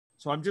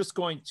So I'm just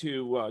going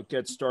to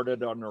get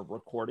started on our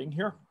recording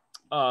here.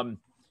 We're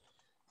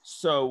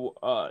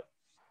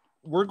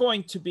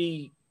going to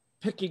be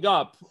picking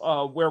up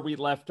where we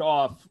left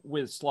off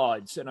with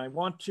slides. And I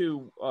want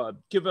to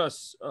give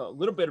us a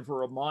little bit of a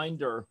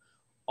reminder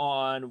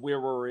on where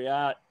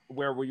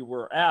we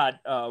were at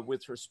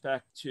with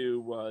respect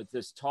to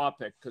this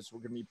topic, because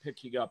we're going to be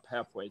picking up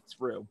halfway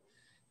through.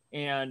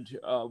 And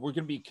we're going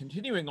to be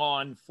continuing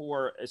on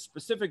for a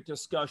specific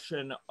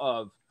discussion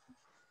of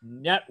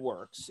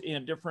networks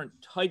and different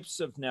types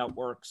of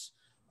networks,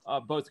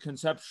 both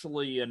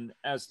conceptually and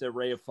as they're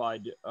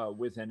reified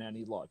within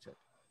AnyLogic.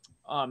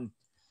 I'm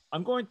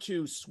going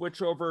to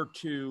switch over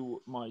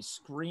to my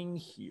screen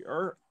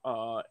here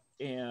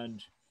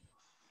and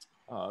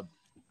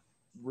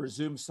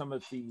resume some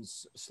of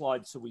these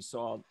slides that we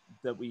saw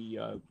that we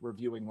were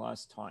viewing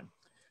last time.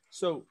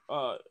 So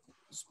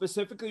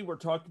specifically, we're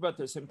talking about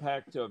this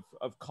impact of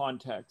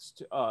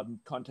context,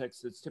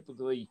 context that's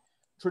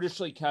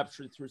traditionally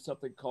captured through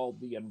something called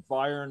the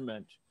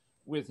environment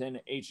within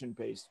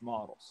agent-based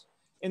models.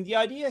 And the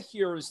idea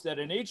here is that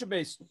in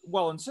agent-based,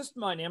 in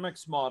system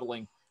dynamics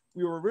modeling,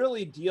 we were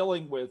really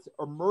dealing with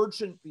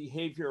emergent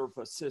behavior of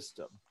a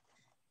system,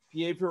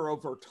 behavior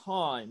over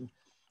time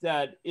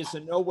that is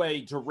in no way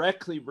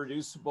directly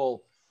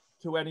reducible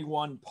to any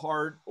one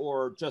part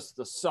or just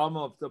the sum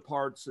of the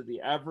parts or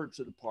the average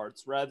of the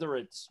parts. Rather,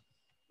 it's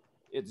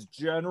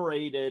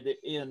generated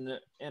in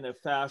a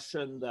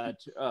fashion that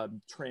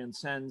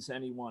transcends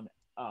any one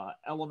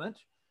element.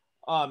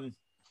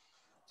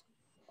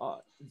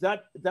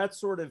 That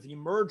sort of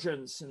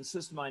emergence in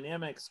system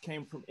dynamics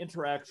came from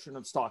interaction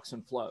of stocks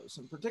and flows,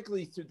 and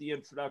particularly through the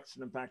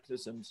introduction of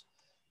mechanisms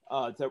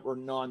that were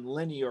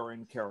nonlinear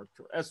in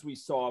character, as we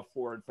saw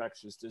for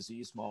infectious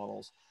disease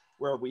models,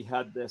 where we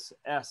had this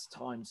S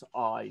times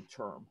I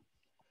term.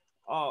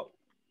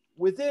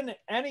 Within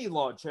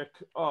AnyLogic,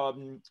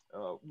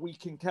 we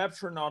can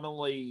capture not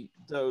only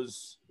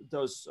those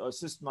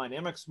system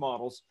dynamics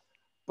models,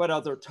 but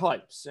other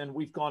types. And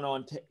we've gone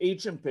on to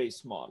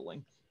agent-based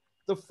modeling.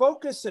 The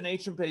focus in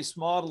agent-based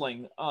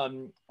modeling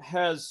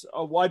has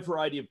a wide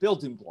variety of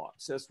building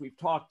blocks, as we've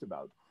talked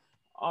about.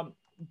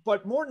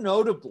 But more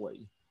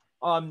notably,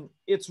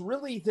 it's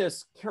really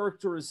this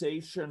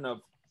characterization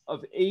of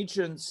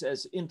agents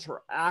as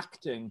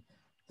interacting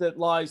that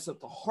lies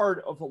at the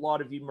heart of a lot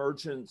of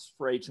emergence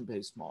for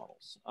agent-based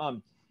models.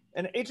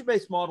 And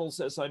agent-based models,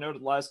 as I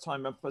noted last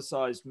time,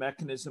 emphasize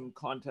mechanism,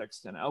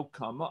 context, and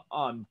outcome.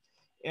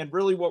 And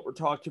really what we're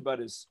talking about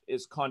is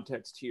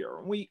context here.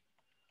 And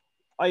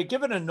I had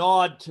given a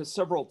nod to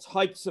several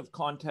types of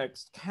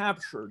context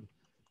captured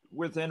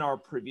within our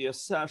previous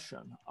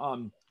session.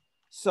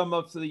 Some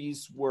of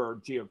these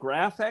were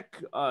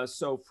geographic.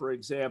 So for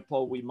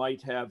example, we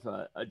might have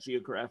a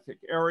geographic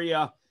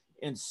area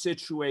and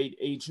situate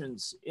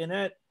agents in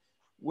it,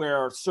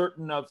 where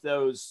certain of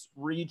those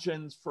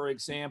regions, for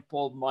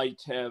example,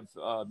 might have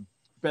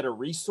better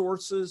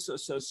resources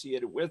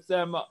associated with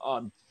them,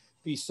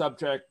 be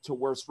subject to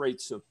worse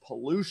rates of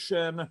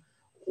pollution,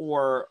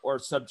 or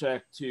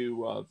subject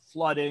to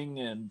flooding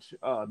and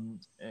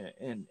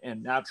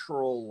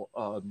natural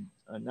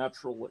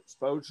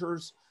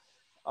exposures.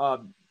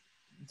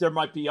 There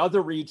might be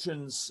other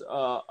regions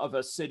of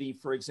a city,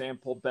 for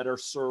example, better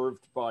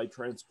served by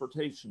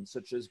transportation,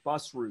 such as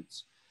bus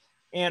routes.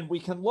 And we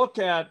can look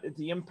at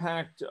the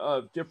impact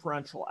of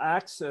differential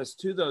access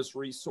to those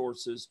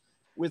resources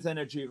within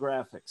a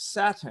geographic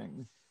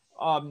setting,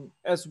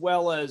 as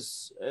well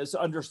as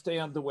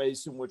understand the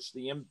ways in which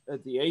the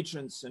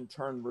agents in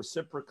turn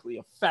reciprocally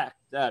affect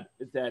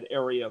that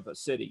area of a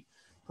city,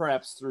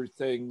 perhaps through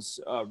things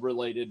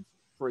related,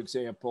 for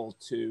example,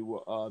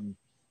 to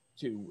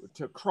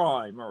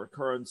crime or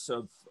occurrence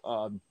of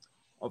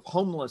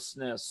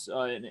homelessness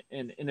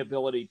and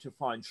inability to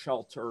find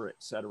shelter, et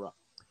cetera.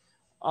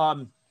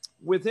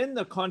 Within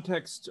the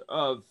context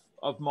of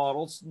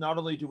models, not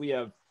only do we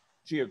have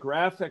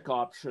geographic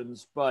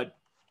options, but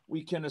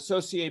we can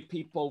associate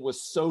people with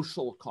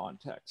social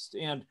context.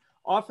 And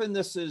often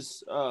this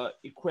is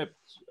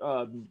equipped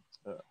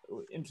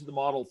into the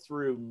model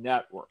through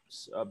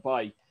networks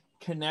by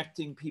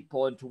connecting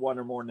people into one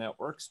or more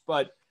networks.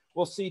 But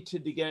we'll see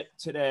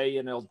today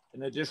in an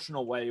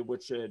additional way,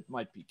 which it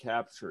might be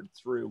captured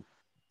through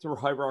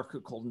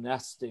hierarchical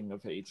nesting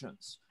of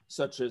agents,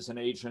 such as an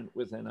agent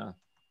within a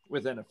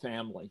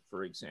family,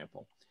 for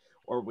example,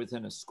 or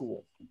within a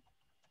school.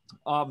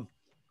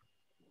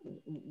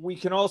 We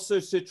can also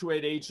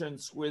situate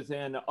agents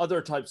within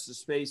other types of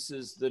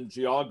spaces than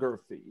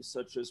geography,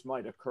 such as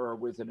might occur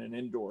within an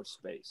indoor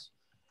space.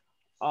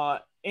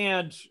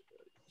 And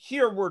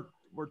here we're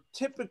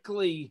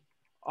typically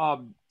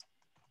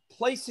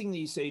placing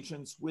these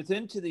agents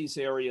into these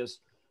areas,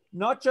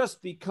 not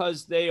just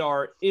because they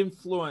are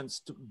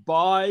influenced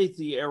by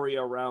the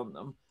area around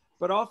them,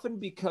 but often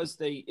because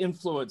they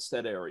influence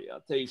that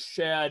area. They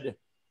shed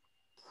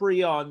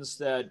prions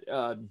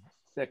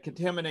that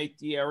contaminate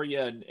the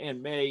area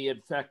and may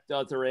infect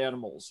other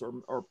animals,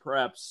 or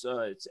perhaps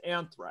it's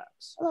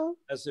anthrax,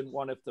 as in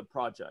one of the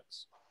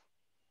projects.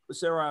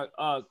 Was there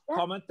a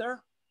comment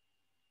there?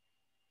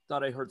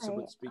 Thought I heard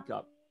someone speak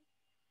up.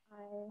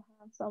 I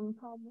have some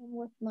problem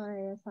with my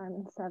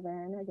assignment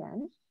 7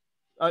 again.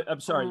 I'm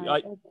sorry.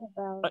 It's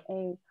about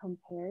a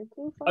comparative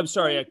function. I'm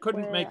sorry, I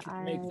couldn't make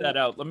that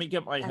out. Let me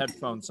get my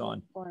headphones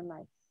on. For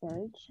my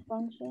search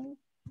function,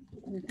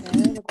 to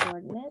compare the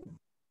coordinates.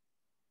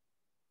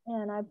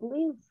 And I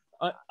believe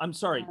I'm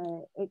sorry.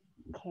 It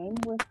came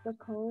with the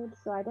code,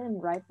 so I didn't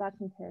write that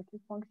comparative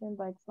function,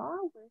 but it's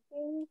not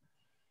working.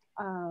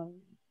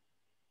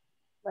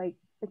 Like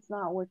it's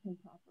not working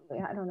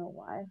properly. I don't know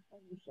why.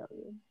 Let me show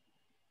you.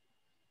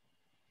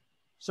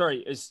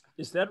 Sorry, is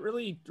that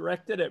really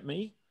directed at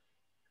me?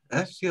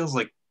 That feels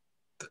like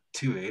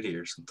 280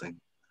 or something.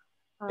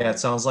 Yeah, it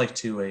sounds like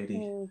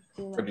 280.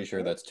 Pretty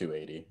sure that's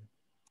 280.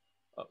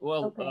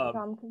 Okay, so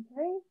I'm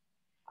comparing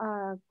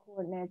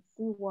coordinates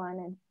C1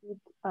 and C.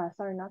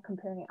 Sorry, not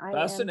comparing.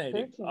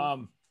 Fascinating.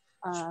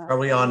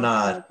 Probably on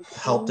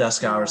help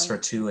desk hours for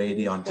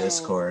 280 on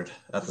Discord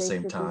at the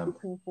same time.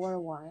 Between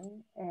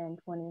 4:1 and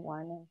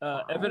 21.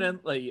 And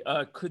evidently,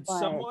 could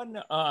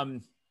someone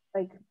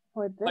like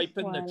for this type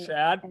in the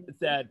chat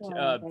that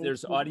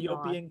there's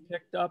audio being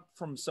picked up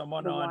from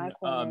someone on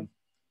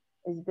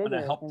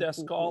a help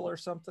desk call or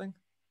something?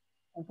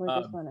 And for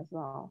this one as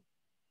well.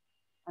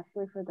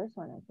 Actually, for this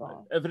one as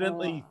well.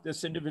 Evidently,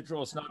 this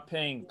individual is not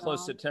paying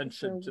close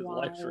attention to the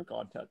lecture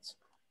contents.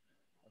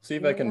 See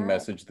if I can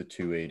message the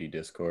 280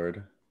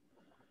 Discord.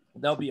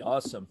 That'll be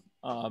awesome.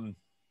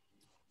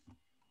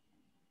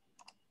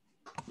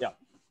 Yeah.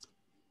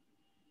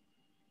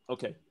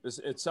 Okay.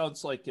 It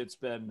sounds like it's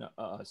been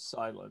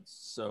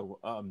silenced. So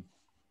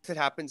if it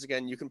happens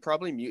again, you can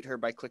probably mute her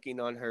by clicking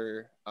on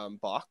her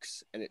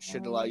box, and it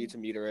should allow you to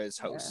mute her as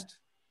host.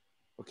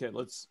 Okay,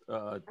 let's.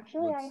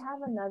 Actually, I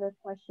have another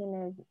question.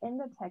 Is in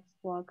the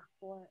textbook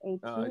for a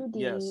 2D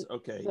yes,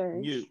 okay.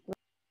 search. Mute.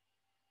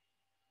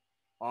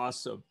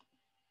 Awesome.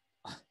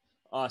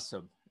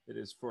 Awesome. It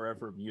is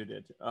forever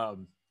muted.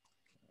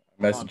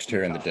 Messaged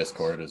her in the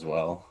Discord as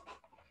well.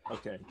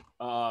 Okay.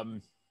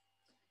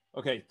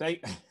 Okay.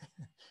 Thank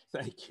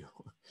you.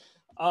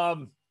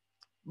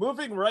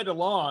 Moving right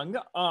along.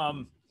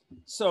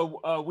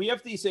 So we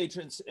have these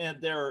agents,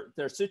 and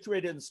they're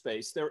situated in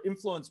space. They're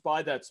influenced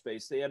by that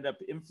space. They end up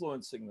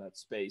influencing that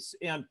space,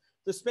 and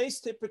the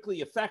space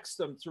typically affects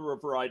them through a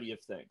variety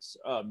of things.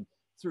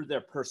 Through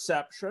their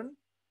perception,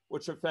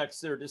 which affects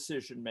their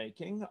decision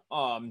making.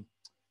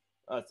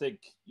 I think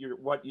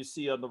what you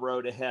see on the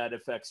road ahead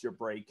affects your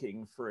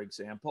braking, for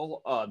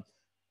example.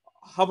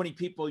 How many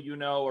people you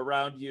know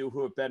around you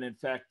who have been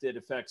infected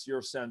affects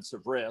your sense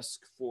of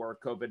risk for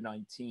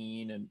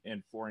COVID-19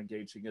 and for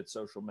engaging in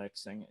social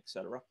mixing, et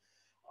cetera.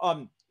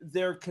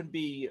 There can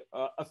be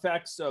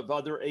effects of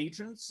other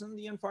agents in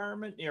the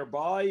environment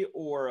nearby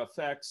or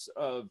effects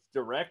of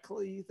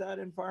directly that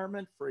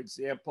environment. For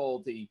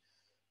example, the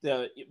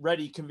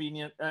ready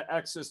convenient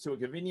access to a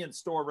convenience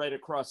store right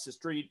across the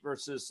street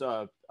versus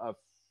a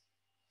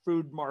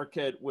food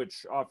market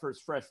which offers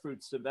fresh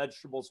fruits and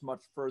vegetables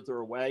much further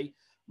away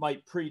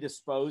might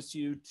predispose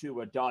you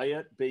to a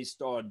diet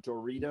based on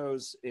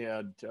Doritos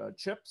and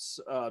chips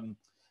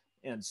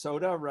and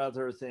soda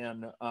rather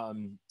than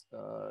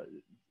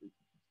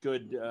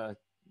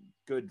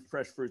good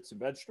fresh fruits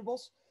and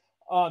vegetables.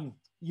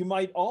 You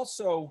might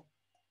also,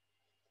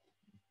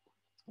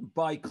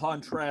 by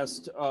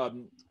contrast,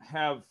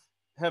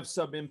 have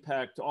some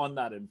impact on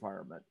that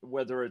environment,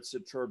 whether it's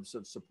in terms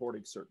of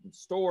supporting certain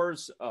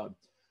stores,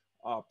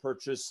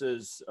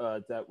 purchases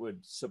that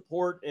would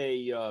support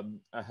a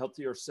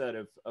healthier set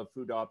of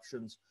food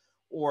options,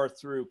 or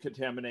through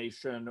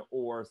contamination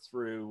or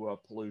through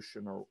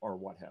pollution or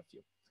what have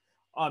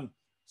you.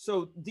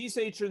 So these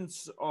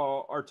agents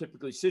are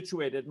typically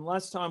situated. And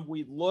last time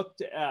we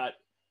looked at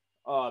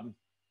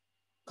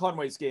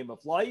Conway's Game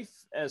of Life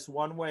as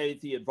one way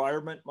the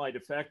environment might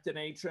affect an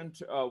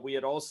agent. We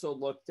had also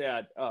looked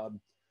at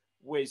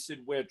ways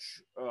in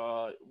which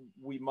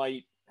we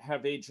might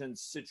have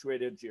agents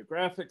situated in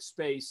geographic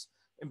space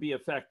and be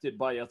affected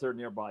by other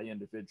nearby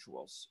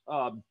individuals.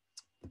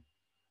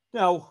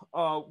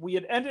 Now, we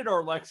had ended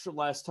our lecture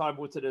last time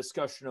with a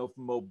discussion of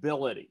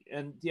mobility.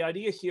 And the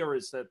idea here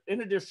is that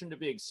in addition to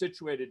being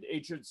situated,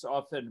 agents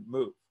often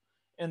move.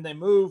 And they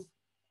move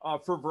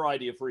for a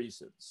variety of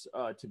reasons,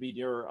 to be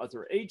near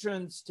other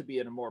agents, to be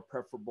in a more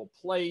preferable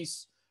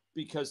place,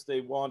 because they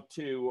want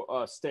to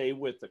stay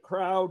with the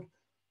crowd.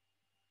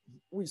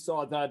 We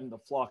saw that in the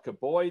flock of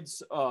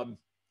Boyds.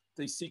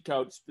 They seek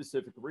out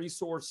specific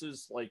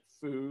resources like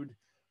food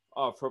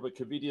from a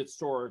convenience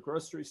store or a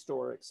grocery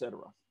store, et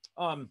cetera.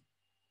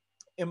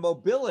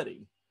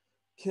 Immobility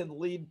can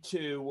lead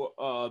to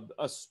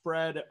a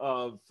spread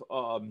of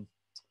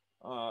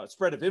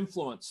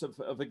influence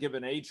of a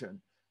given agent,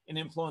 and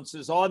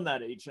influences on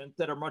that agent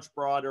that are much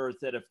broader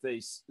than if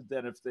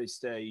they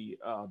stay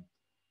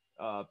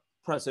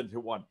present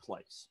in one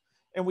place.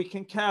 And we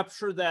can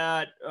capture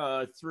that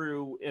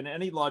through, in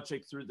any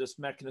logic, through this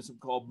mechanism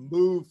called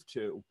move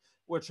to,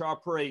 which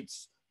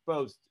operates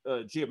both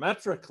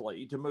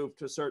geometrically to move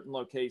to certain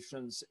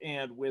locations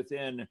and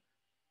within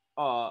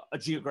a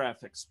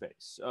geographic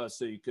space.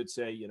 So you could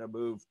say,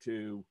 move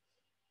to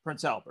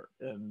Prince Albert,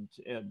 and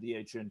the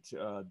agent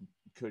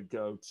could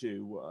go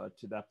to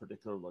that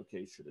particular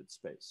location in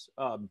space.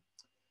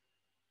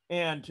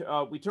 And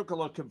we took a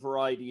look at a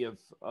variety of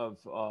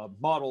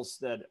models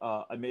that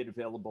I made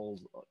available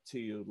to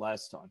you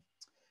last time.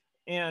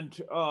 And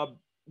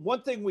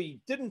one thing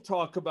we didn't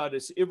talk about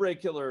is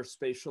irregular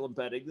spatial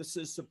embedding. This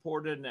is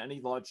supported in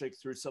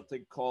AnyLogic through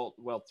something called,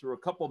 well, through a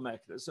couple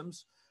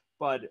mechanisms,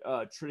 but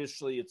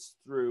traditionally it's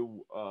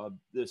through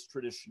this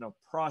tradition of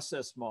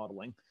process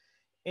modeling.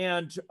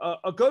 And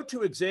a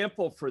go-to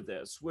example for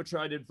this, which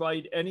I'd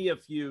invite any of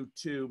you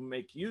to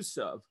make use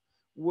of,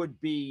 would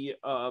be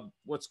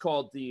what's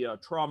called the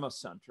trauma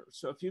center.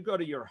 So if you go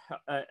to your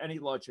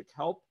AnyLogic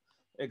help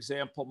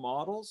example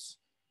models,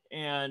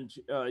 and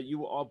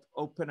you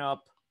open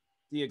up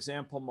the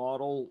example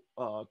model,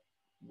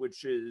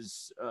 which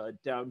is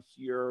down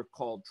here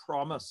called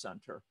trauma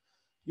center,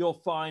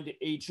 you'll find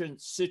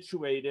agents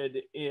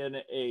situated in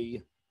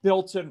a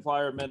built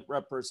environment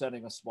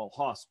representing a small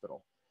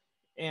hospital.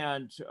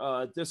 And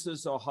this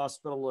is a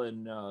hospital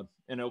in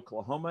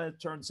Oklahoma,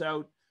 it turns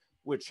out,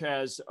 which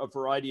has a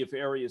variety of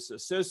areas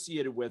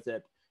associated with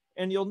it.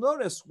 And you'll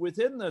notice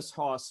within this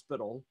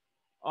hospital,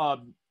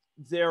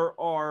 there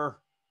are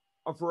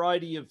a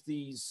variety of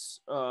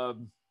these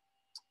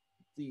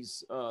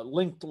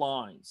linked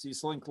lines,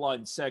 these linked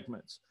line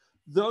segments.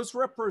 Those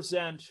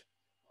represent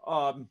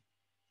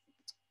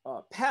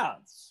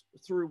paths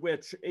through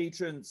which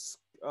agents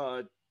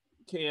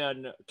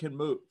can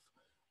move.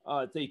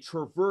 They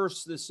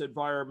traverse this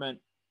environment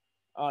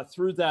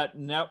through that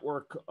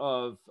network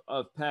of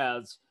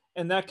paths,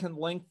 and that can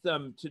link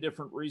them to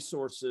different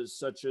resources,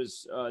 such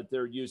as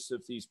their use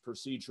of these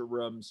procedure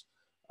rooms,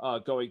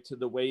 going to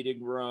the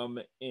waiting room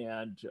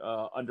and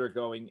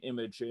undergoing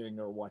imaging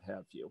or what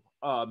have you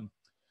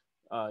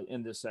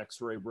in this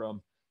X-ray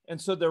room. And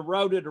so they're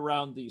routed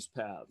around these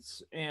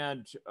paths.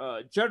 And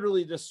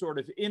generally this sort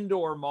of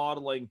indoor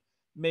modeling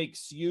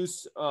makes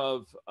use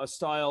of a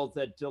style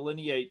that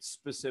delineates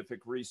specific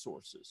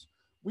resources.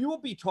 We will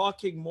be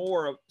talking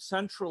more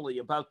centrally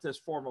about this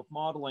form of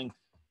modeling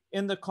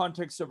in the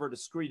context of our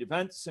discrete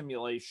event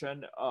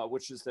simulation,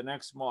 which is the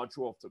next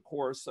module of the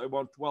course. I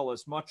won't dwell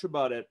as much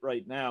about it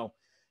right now,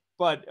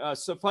 but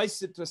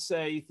suffice it to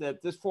say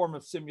that this form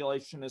of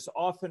simulation is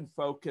often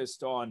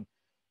focused on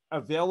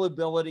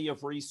availability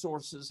of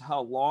resources, how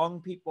long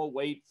people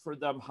wait for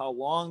them, how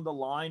long the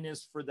line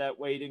is for that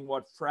waiting,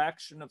 what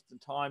fraction of the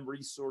time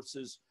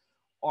resources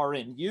are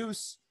in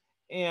use,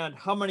 and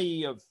how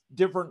many of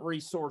different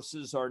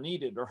resources are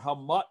needed, or how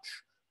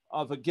much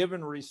of a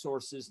given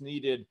resource is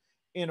needed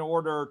in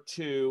order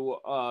to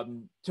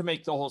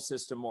make the whole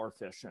system more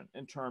efficient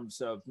in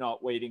terms of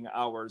not waiting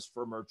hours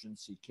for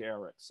emergency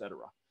care, et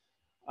cetera.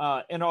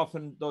 And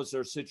often those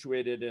are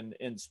situated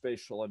in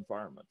spatial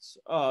environments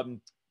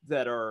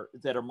that are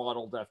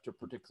modeled after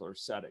particular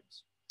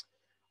settings.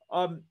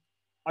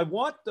 I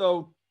want,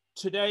 though,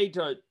 today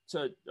to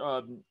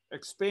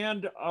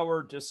expand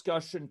our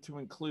discussion to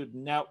include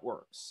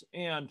networks.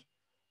 And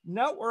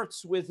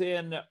networks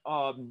within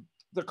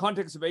the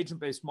context of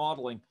agent-based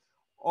modeling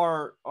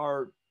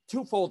are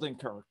twofold in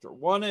character.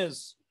 One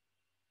is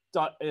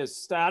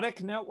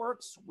static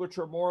networks, which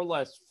are more or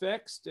less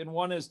fixed, and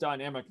one is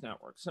dynamic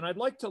networks. And I'd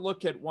like to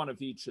look at one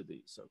of each of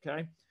these,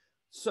 okay?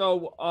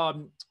 So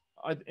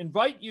I'd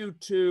invite you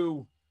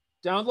to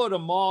download a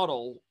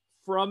model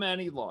from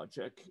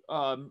AnyLogic,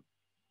 from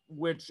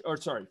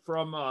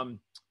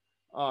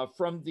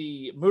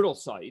the Moodle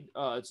site.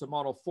 It's a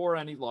model for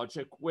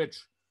AnyLogic,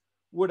 which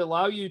would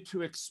allow you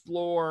to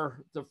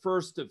explore the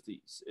first of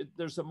these.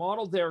 There's a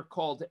model there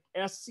called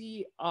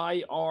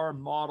SEIR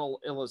model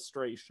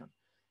illustration.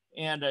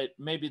 And it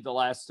may be the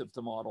last of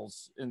the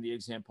models in the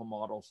example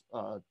models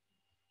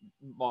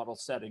model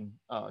setting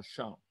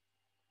shown.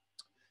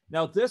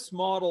 Now, this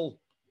model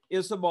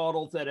is a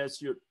model that,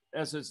 as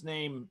its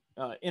name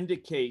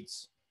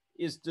indicates,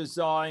 is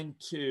designed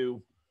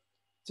to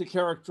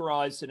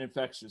characterize an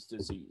infectious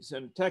disease.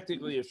 And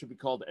technically, it should be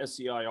called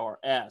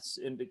SEIRS,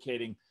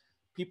 indicating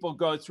people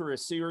go through a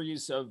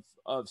series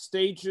of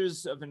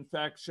stages of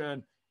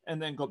infection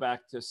and then go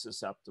back to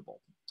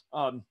susceptible.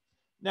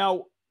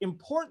 Now,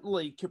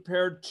 importantly,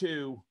 compared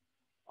to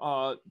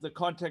the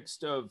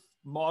context of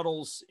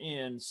models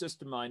in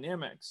system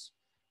dynamics,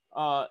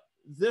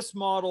 this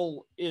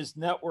model is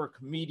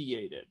network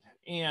mediated,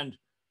 and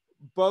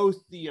both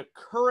the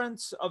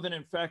occurrence of an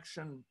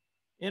infection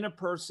in a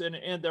person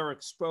and their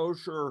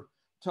exposure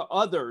to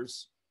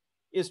others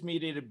is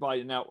mediated by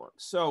a network.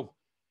 So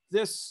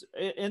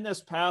in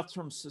this path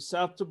from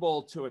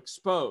susceptible to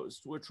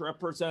exposed, which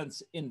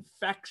represents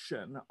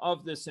infection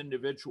of this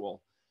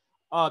individual,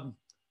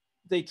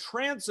 they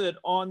transit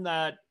on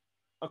that,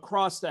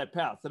 across that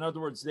path. In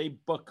other words, they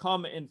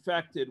become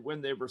infected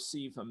when they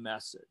receive a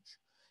message.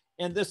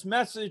 And this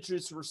message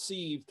is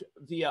received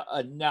via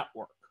a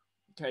network,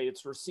 okay?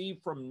 It's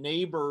received from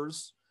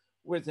neighbors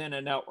within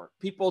a network,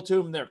 people to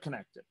whom they're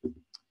connected.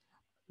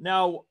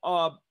 Now,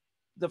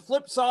 the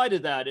flip side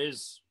of that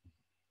is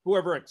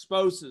whoever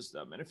exposes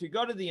them. And if you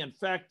go to the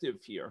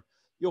infective here,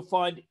 you'll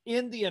find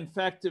in the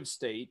infective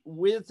state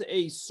with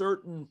a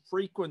certain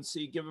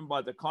frequency given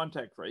by the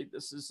contact rate,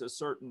 this is a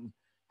certain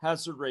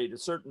hazard rate, a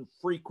certain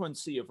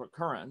frequency of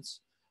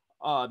occurrence.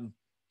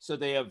 So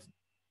they have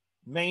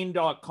main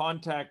dot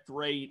contact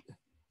rate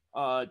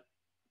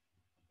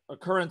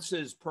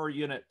occurrences per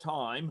unit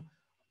time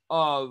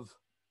of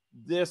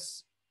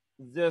this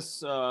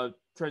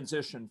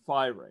transition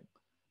firing.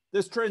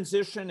 This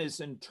transition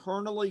is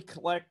internally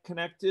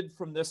connected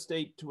from this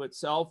state to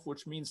itself,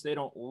 which means they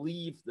don't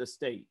leave the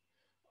state.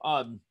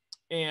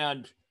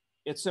 And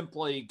it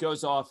simply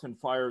goes off and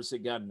fires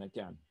again and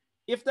again.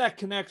 If that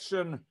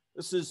connection,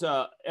 this is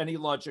any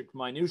logic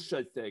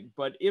minutia thing,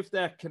 but if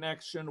that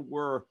connection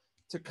were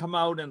to come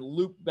out and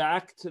loop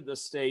back to the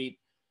state,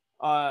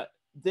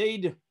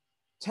 they'd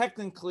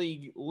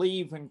technically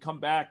leave and come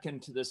back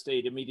into the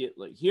state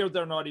immediately. Here,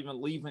 they're not even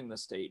leaving the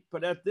state,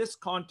 but at this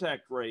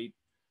contact rate,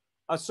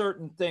 a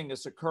certain thing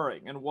is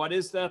occurring. And what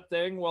is that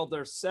thing? Well,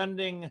 they're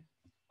sending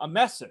a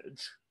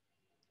message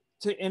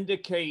to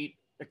indicate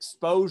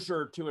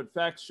exposure to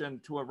infection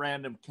to a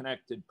random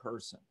connected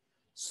person,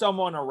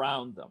 someone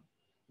around them.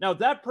 Now,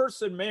 that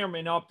person may or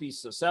may not be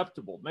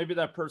susceptible. Maybe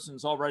that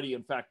person's already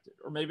infected,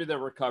 or maybe they're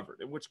recovered,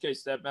 in which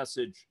case that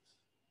message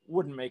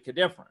wouldn't make a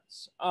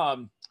difference.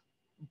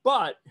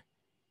 But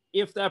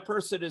if that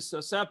person is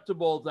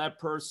susceptible, that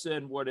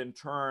person would in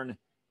turn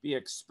be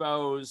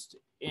exposed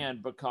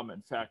and become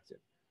infected.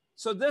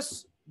 So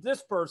this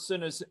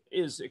person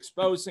is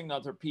exposing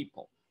other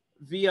people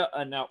via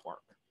a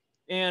network.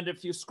 And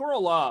if you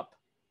scroll up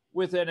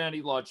within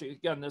any logic,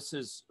 again, this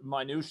is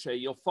minutiae,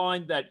 you'll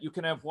find that you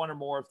can have one or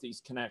more of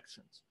these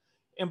connections.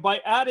 And by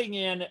adding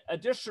in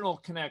additional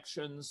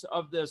connections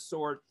of this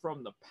sort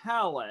from the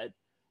palette,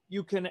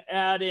 you can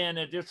add in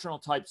additional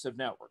types of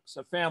networks,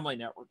 a family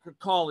network, a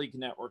colleague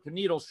network, a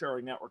needle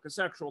sharing network, a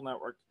sexual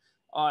network,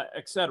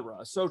 etc.,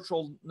 a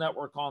social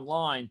network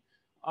online.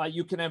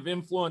 You can have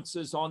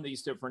influences on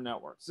these different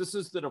networks. This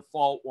is the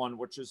default one,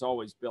 which is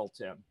always built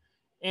in.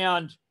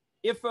 And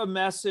if a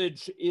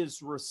message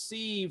is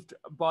received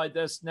by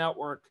this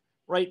network,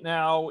 right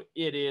now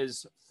it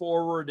is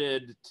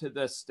forwarded to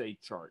this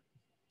state chart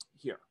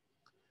here.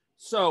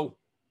 So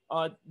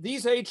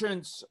these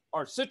agents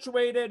are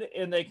situated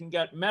and they can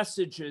get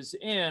messages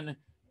in,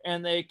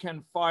 and they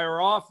can fire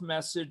off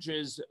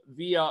messages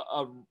via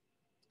a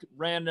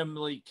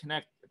randomly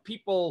connect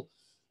people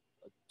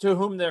to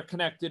whom they're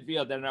connected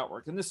via their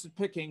network. And this is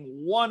picking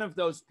one of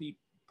those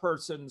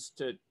persons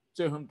to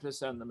whom to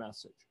send the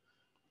message.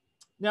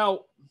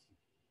 Now,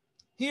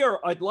 here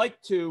I'd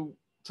like to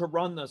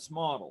run this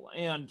model.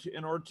 And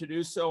in order to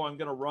do so, I'm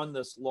going to run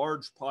this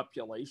large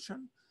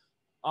population.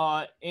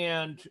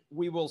 And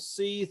we will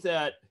see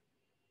that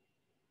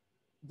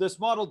this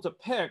model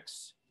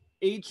depicts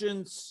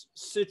agents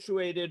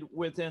situated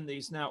within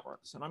these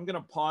networks. And I'm going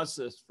to pause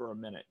this for a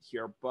minute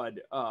here, but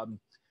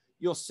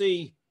you'll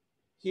see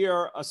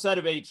here a set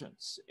of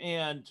agents.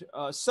 And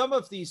some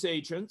of these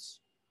agents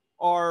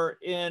are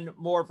in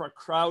more of a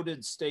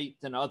crowded state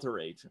than other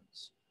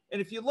agents.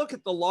 And if you look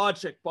at the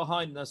logic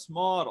behind this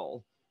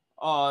model,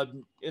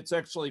 it's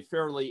actually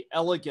fairly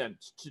elegant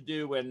to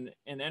do in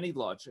any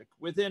logic.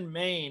 Within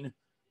main,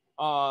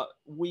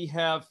 we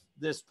have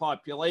this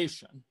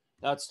population.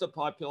 That's the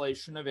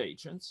population of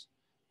agents.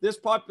 This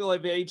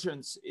population of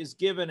agents is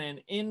given an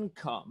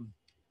income,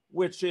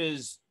 which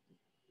is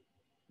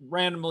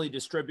randomly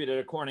distributed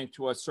according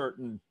to a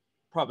certain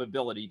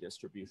probability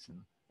distribution.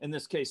 In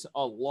this case,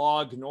 a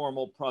log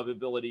normal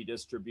probability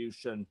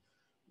distribution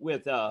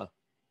with a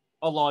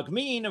log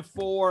mean of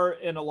 4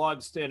 and a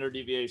log standard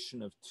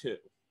deviation of 2.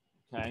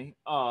 Okay.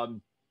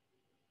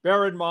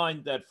 Bear in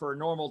mind that for a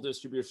normal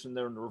distribution,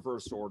 they're in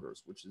reverse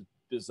orders, which is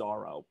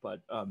bizarro, but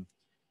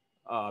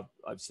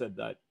I've said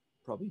that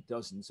probably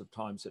dozens of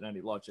times and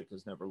any logic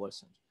has never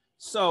listened.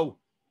 So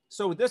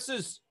this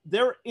is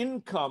their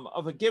income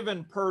of a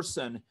given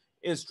person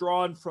is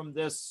drawn from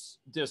this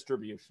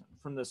distribution,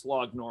 from this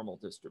log normal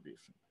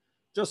distribution,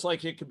 just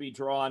like it could be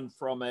drawn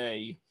from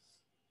a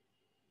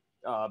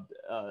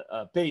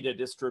beta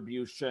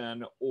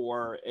distribution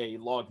or a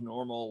log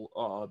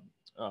normal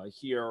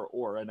here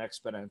or an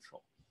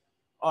exponential.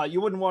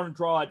 You wouldn't want to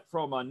draw it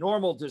from a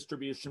normal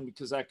distribution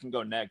because that can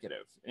go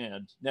negative,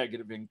 and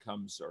negative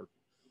incomes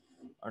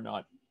are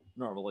not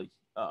normally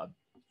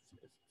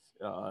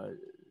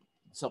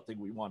something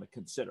we want to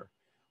consider.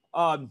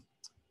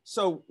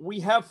 So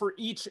we have for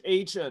each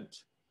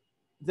agent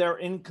their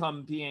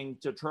income being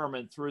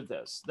determined through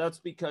this. That's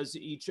because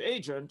each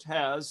agent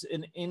has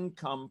an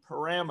income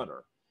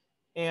parameter.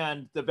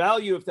 And the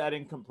value of that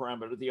income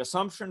parameter, the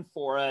assumption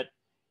for it,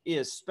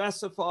 is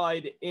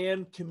specified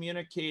and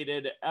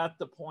communicated at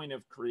the point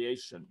of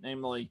creation,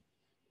 namely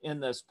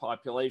in this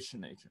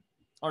population agent,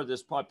 or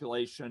this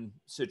population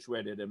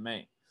situated in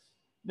main.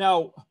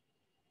 Now,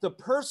 the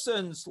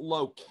person's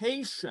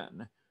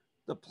location,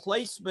 the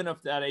placement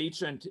of that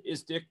agent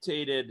is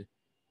dictated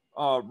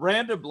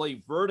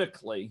randomly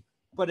vertically,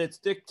 but it's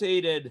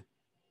dictated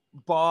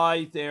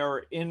by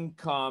their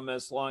income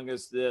as long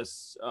as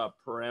this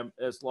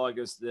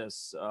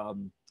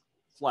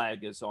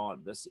flag is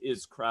on. This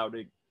is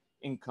crowded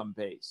income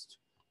based.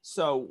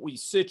 So we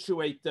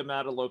situate them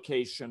at a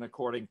location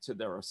according to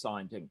their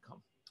assigned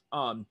income.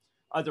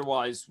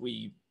 Otherwise,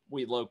 we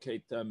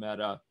locate them at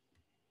a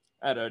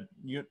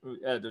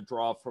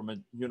draw from a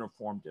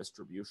uniform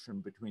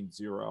distribution between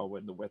 0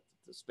 and the width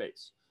of the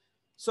space.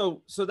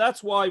 So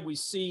that's why we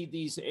see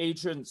these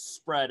agents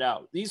spread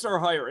out. These are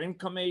higher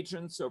income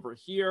agents over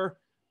here.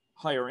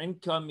 Higher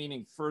income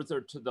meaning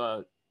further to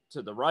the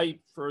right,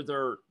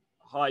 further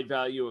high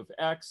value of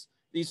X.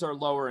 These are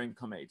lower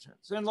income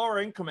agents. And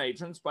lower income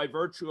agents, by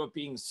virtue of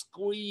being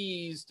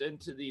squeezed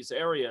into these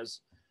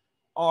areas,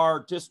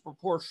 are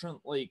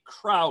disproportionately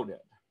crowded.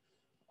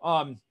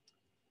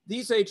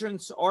 These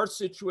agents are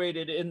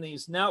situated in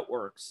these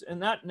networks,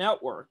 and that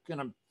network, and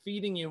I'm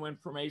feeding you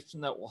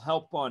information that will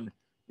help on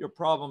your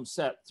problem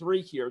set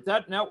 3 here,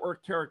 that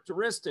network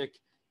characteristic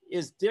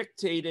is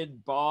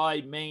dictated by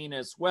Main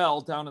as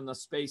well down in the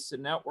space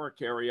and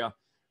network area,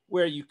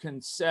 where you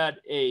can set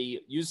a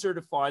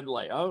user-defined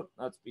layout.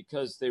 That's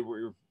because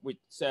we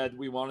said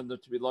we wanted them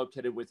to be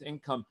located with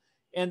income,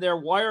 and they're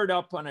wired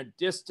up on a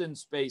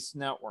distance-based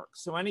network.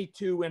 So any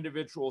 2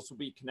 individuals will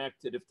be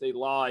connected if they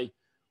lie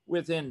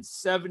within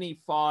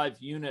 75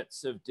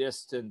 units of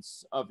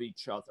distance of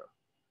each other.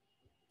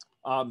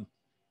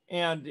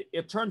 And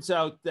it turns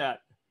out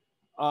that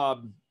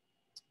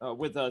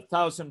with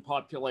 1,000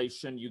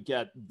 population, you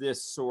get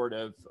this sort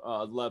of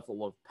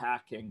level of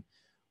packing,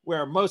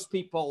 where most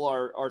people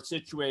are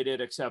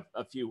situated except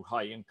a few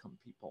high income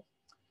people.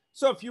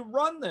 So if you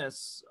run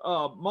this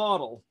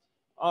model,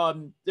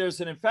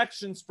 there's an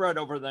infection spread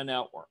over the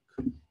network.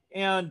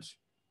 And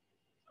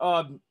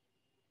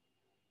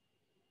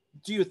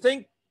do you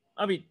think,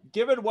 I mean,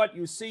 given what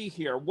you see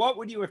here, what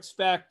would you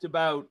expect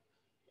about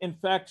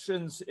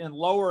infections in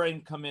lower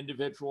income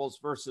individuals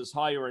versus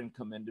higher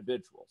income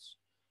individuals?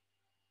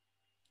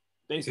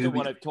 Based on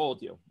what I've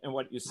told you and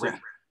what you see.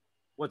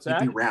 What's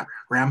that? It'd be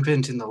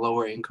rampant in the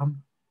lower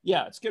income?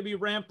 Yeah, it's going to be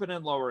rampant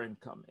in lower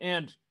income.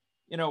 And,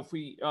 you know, if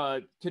we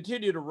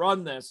continue to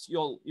run this,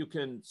 you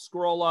can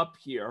scroll up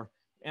here,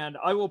 and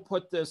I will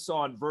put this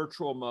on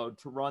virtual mode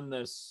to run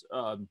this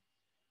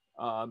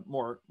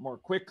more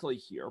quickly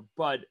here.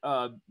 But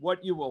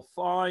what you will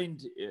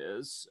find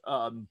is,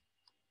 okay,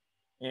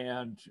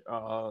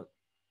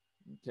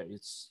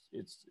 it's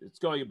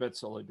going a bit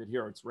slowly, but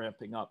here it's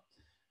ramping up.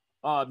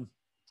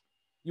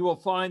 You will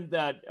find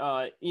that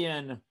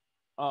in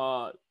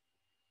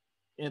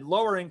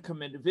lower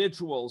income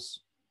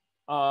individuals,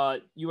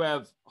 you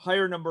have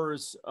higher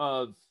numbers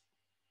of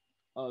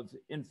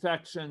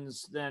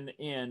infections than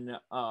in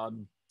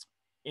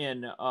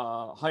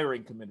higher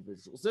income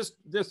individuals.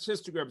 This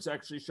histogram is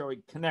actually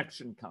showing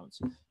connection counts,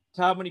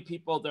 to how many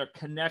people they're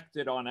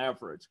connected on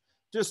average.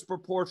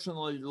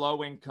 Disproportionately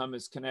low income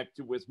is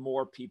connected with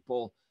more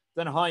people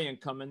than high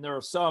income, and there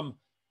are some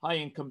high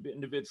income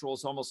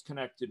individuals almost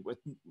connected with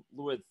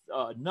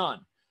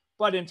none.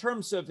 But in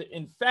terms of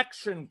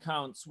infection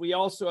counts, we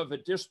also have a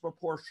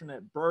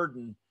disproportionate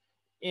burden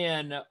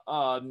in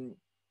the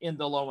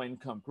low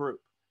income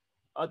group.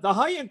 The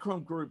high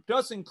income group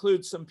does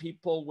include some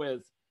people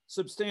with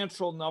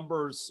substantial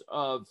numbers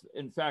of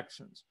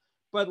infections,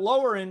 but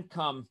lower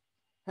income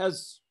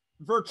has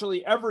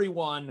virtually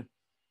everyone,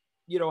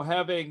 you know,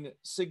 having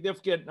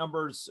significant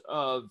numbers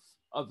of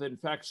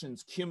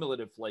infections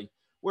cumulatively,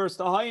 whereas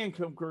the high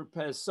income group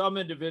has some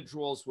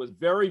individuals with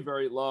very,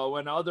 very low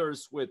and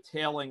others with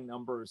tailing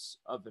numbers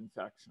of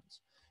infections.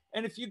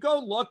 And if you go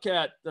look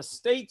at the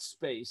state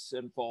space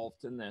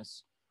involved in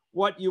this,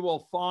 what you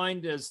will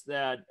find is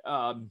that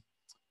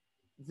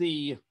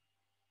the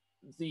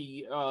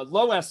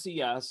low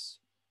SES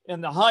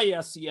and the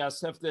high SES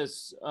have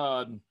this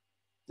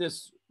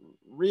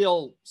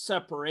real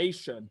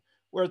separation,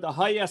 where the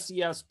high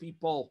SES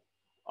people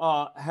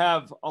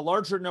have a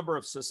larger number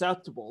of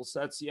susceptibles,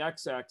 that's the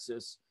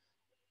x-axis,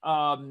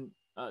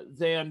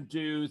 than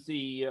do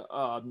the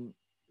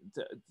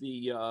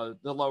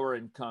lower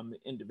income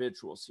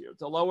individuals here.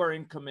 The lower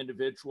income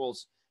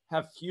individuals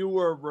have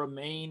fewer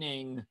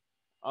remaining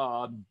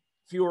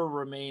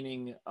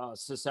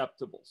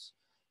susceptibles.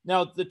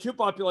 Now, the 2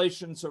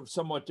 populations are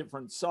somewhat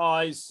different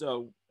size,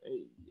 so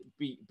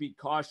be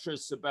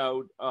cautious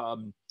about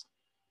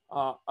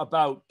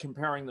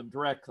comparing them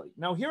directly.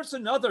 Now, here's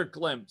another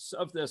glimpse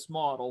of this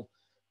model,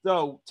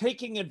 though,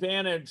 taking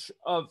advantage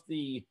of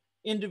the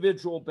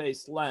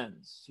individual-based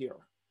lens here.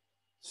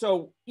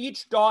 So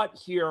each dot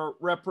here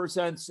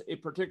represents a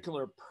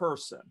particular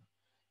person.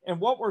 And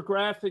what we're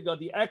graphing on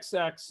the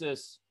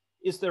x-axis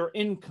is their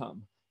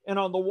income. And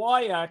on the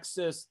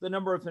y-axis, the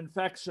number of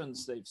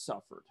infections they've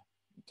suffered,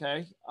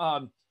 okay?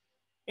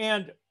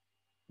 And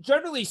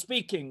generally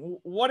speaking,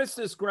 what is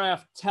this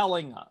graph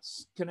telling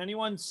us? Can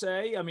anyone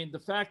say? I mean, the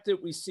fact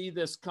that we see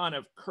this kind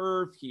of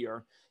curve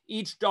here,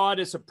 each dot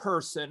is a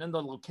person, and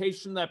the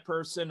location of that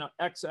person,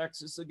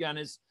 x-axis again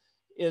is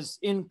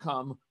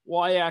income,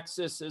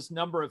 y-axis is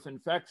number of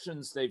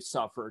infections they've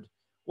suffered.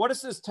 What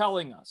is this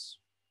telling us?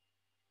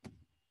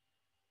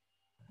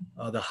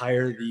 The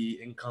higher the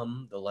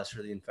income, the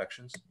lesser the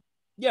infections.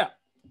 Yeah,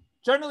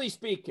 generally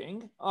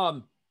speaking,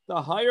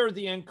 the higher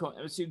the income,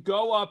 as you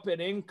go up in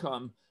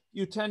income,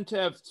 you tend to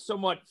have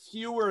somewhat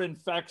fewer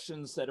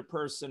infections that a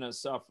person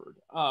has suffered.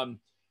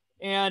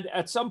 And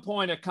at some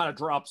point, it kind of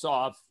drops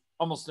off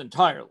almost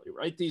entirely,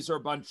 right? These are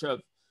a bunch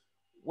of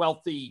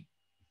wealthy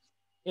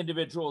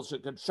individuals who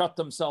can shut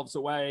themselves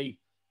away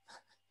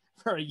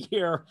for a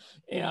year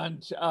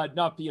and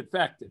not be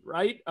infected,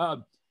 right?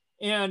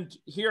 And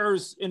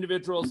here's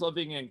individuals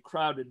living in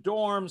crowded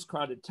dorms,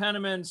 crowded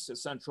tenements,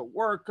 essential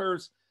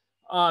workers.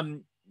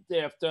 They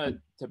have to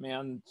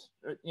demand,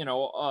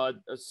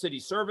 city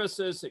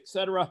services, et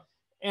cetera.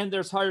 And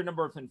there's higher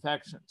number of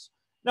infections.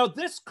 Now,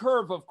 this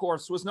curve, of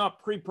course, was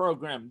not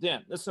pre-programmed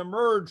in. This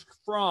emerged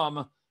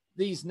from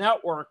these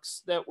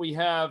networks that we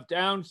have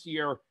down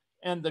here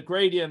and the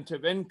gradient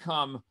of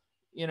income,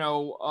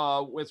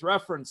 with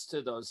reference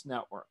to those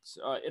networks.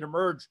 It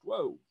emerged,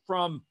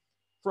 from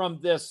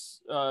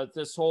this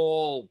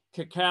whole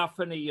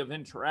cacophony of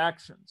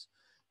interactions.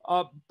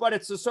 But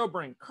it's a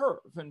sobering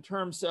curve in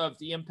terms of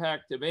the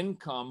impact of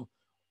income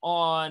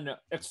on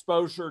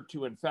exposure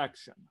to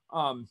infection.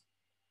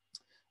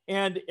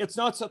 And it's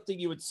not something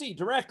you would see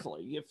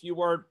directly if you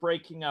weren't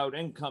breaking out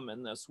income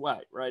in this way,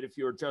 right? If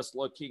you were just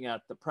looking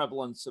at the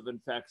prevalence of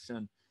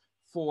infection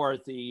for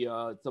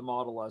the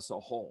model as a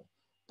whole.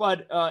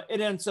 But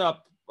it ends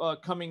up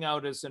coming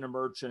out as an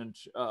emergent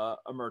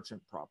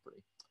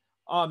property.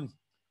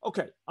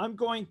 Okay, I'm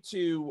going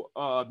to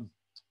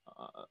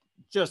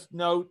just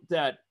note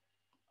that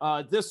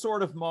this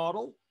sort of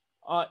model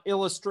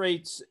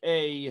illustrates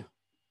I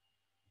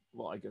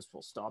guess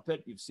we'll stop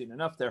it. You've seen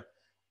enough there.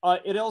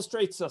 It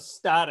illustrates a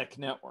static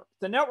network.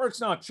 The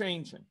network's not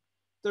changing.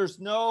 There's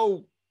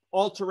no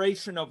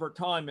alteration over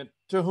time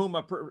to whom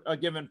a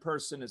given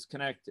person is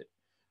connected.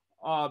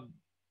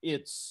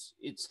 It's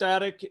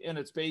static and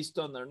it's based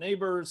on their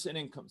neighbors and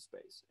income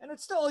space. And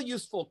it's still a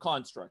useful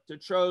construct.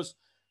 It shows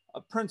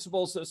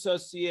principles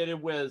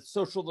associated with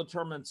social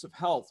determinants of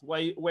health,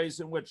 ways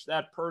in which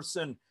that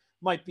person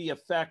might be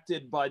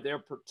affected by their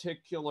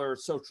particular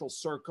social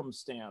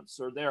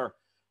circumstance or their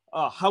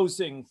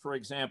housing, for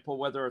example,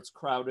 whether it's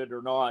crowded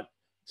or not,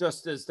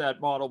 just as that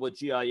model with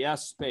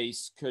GIS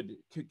space could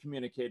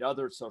communicate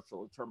other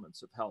social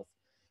determinants of health,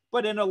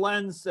 but in a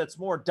lens that's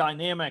more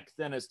dynamic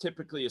than is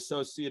typically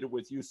associated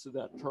with use of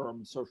that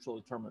term, social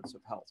determinants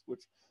of health,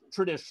 which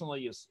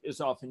traditionally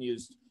is often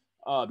used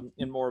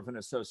in more of an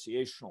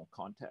associational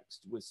context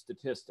with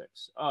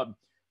statistics.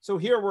 So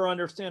here we're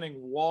understanding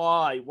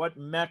what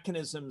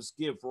mechanisms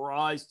give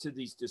rise to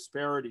these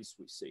disparities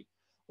we see.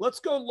 Let's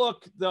go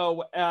look,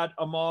 though, at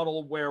a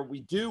model where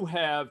we do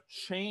have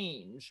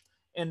change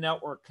in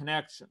network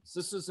connections.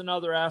 This is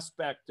another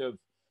aspect of,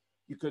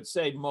 you could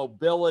say,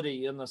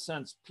 mobility, in the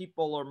sense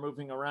people are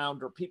moving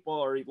around or people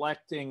are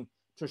electing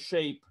to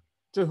shape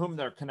to whom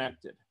they're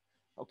connected.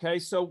 Okay,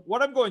 so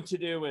what I'm going to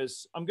do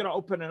is I'm going to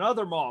open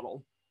another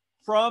model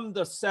from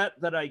the set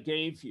that I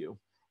gave you.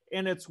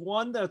 And it's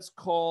one that's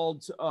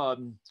called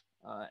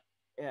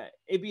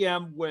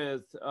ABM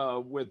with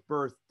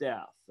birth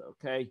death,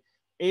 okay?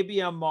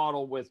 ABM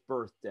model with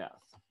birth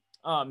death.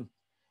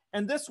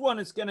 And this one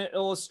is going to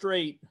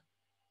illustrate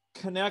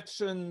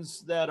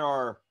connections that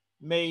are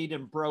made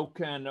and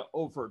broken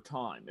over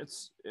time.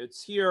 It's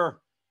here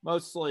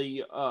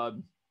mostly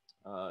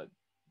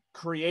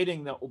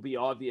creating that will be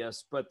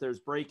obvious, but there's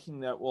breaking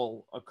that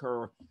will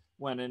occur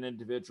when an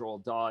individual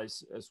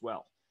dies as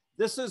well.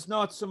 This is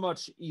not so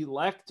much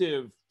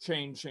elective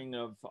changing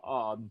of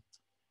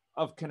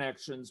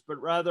connections,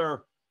 but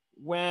rather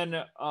when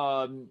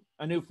a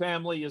new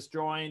family is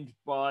joined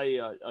by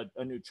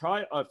a new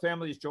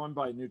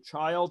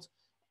child,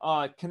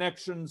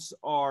 connections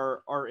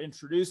are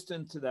introduced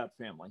into that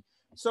family.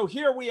 So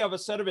here we have a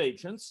set of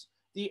agents.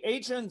 The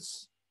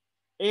agent's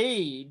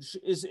age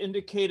is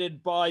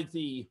indicated by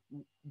the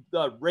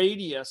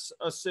radius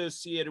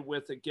associated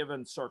with a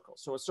given circle.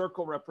 So a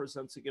circle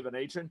represents a given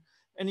agent.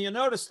 And you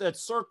notice that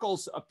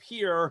circles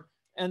appear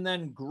and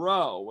then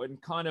grow in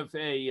kind of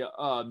a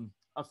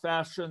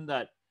fashion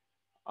that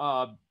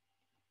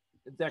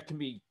can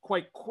be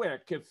quite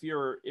quick if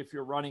you're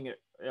running it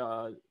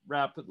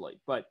rapidly.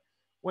 But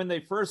when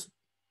they first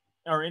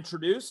are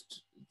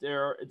introduced,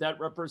 that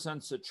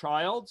represents a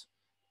child,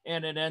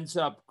 and it ends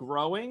up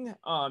growing.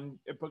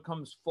 It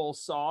becomes full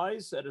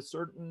size at a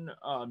certain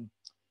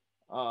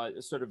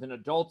sort of an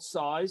adult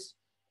size,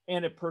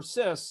 and it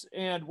persists.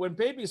 And when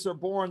babies are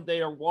born,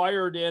 they are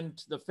wired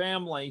into the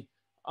family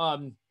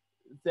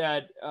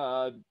that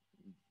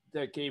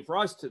gave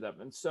rise to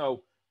them. And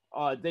so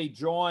they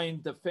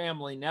join the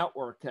family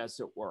network, as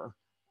it were.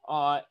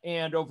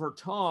 And over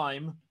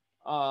time,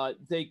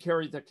 they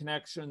carry the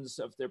connections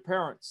of their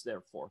parents,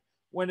 therefore.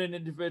 When an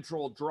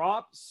individual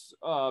drops,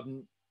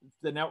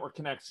 the network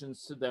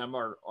connections to them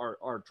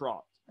are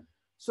dropped.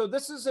 So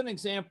this is an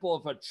example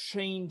of a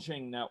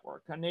changing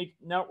network, a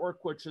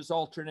network which is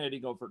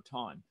alternating over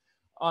time.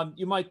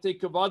 You might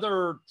think of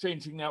other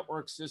changing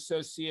networks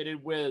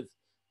associated with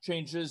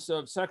changes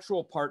of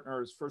sexual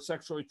partners for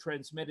sexually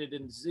transmitted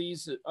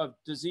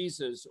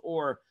diseases,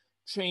 or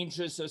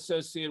changes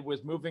associated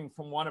with moving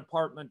from one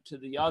apartment to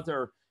the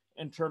other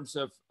in terms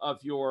of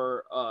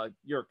your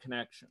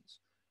connections.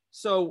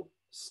 So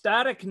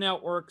static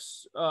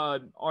networks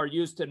are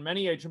used in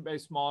many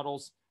agent-based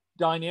models.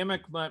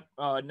 Dynamic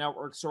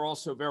networks are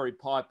also very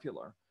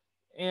popular.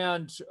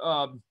 And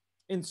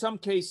in some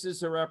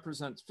cases, it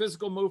represents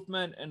physical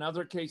movement. In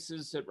other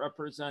cases, it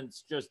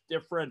represents just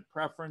different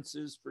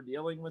preferences for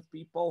dealing with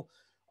people.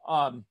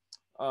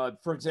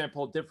 For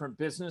example, different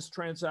business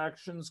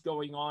transactions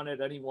going on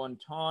at any one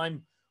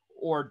time,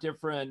 or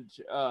different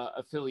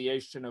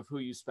affiliation of who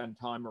you spend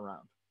time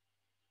around.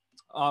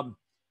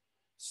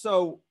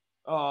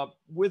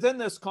 Within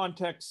this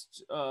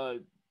context,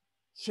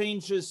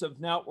 changes of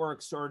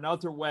networks are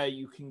another way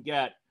you can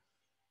get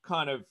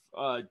kind of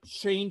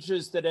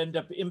changes that end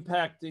up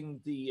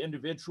impacting the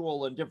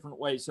individual in different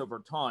ways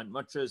over time,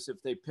 much as if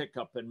they pick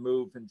up and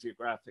move in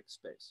geographic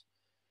space.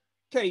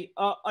 Okay,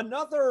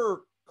 another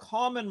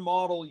common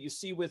model you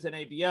see within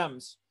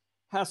ABMs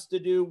has to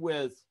do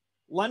with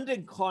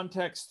lending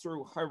context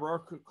through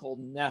hierarchical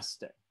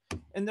nesting.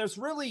 And there's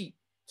really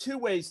two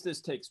ways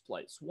this takes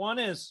place. One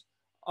is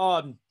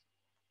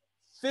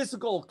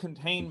physical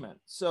containment.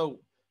 So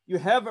you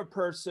have a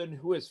person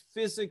who is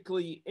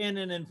physically in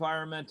an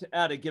environment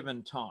at a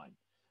given time.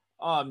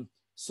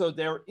 So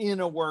they're in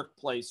a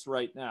workplace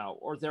right now,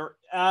 or they're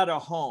at a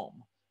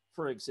home,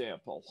 for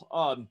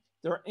example.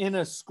 They're in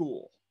a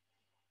school.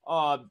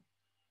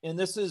 And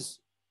this is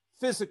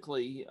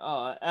physically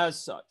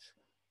as such.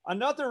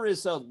 Another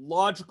is a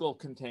logical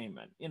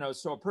containment.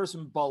 So a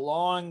person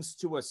belongs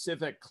to a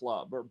civic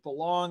club or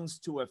belongs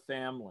to a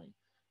family.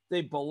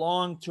 They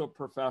belong to a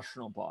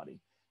professional body.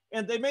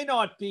 And they may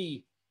not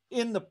be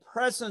in the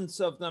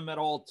presence of them at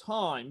all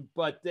time,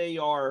 but they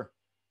are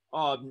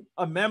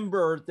a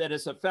member that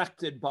is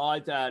affected by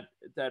that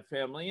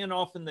family, and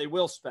often they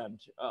will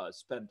spend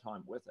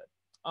time with it.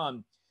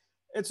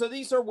 And so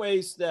these are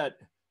ways that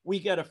we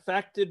get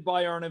affected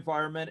by our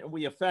environment and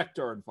we affect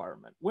our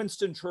environment.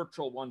 Winston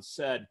Churchill once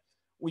said,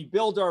 "We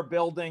build our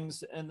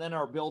buildings and then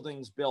our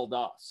buildings build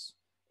us."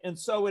 And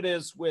so it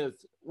is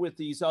with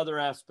these other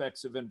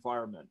aspects of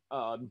environment,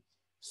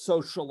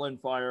 social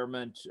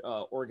environment,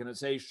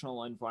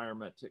 organizational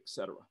environment,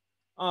 etc.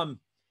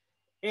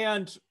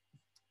 And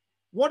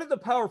one of the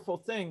powerful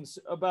things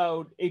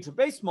about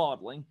agent-based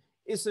modeling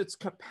is its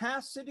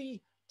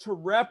capacity to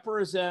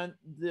represent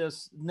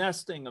this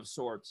nesting of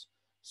sorts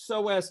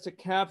so as to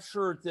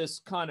capture this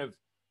kind of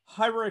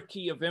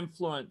hierarchy of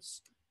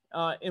influence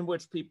in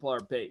which people are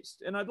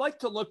based. And I'd like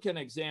to look at an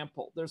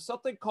example. There's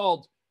something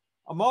called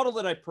a model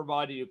that I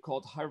provided you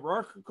called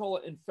Hierarchical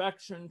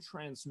Infection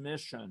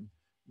Transmission,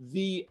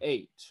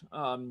 V8.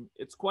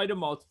 It's quite a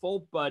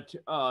mouthful, but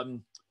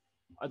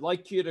I'd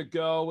like you to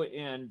go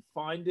and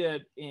find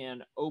it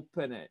and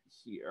open it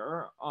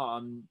here.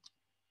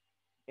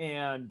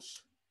 And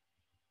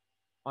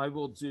I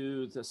will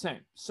do the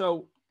same.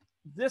 So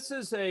this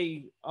is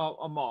a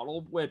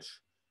model which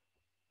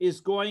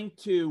is going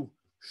to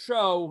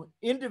show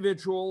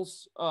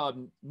individuals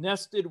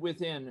nested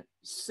within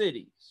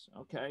cities,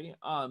 okay?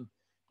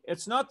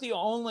 It's not the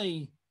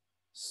only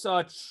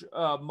such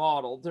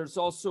model. There's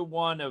also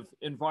one of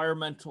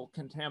environmental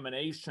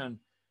contamination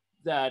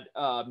that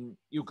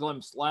you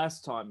glimpsed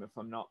last time, if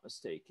I'm not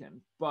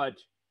mistaken.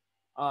 But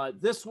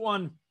this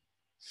one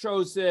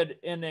shows it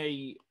in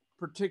a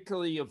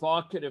particularly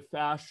evocative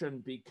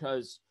fashion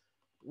because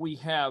we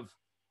have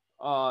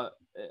a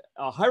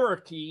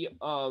hierarchy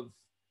of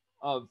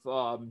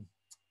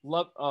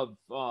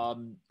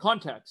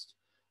context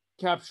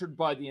captured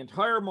by the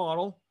entire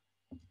model.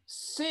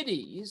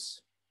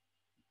 Cities,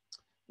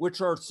 which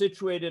are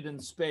situated in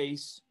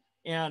space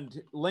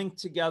and linked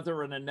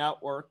together in a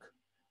network,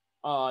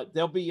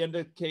 they'll be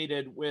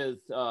indicated with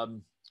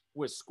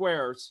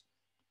squares,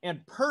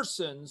 and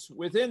persons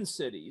within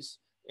cities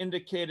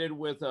indicated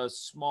with a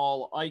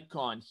small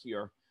icon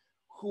here,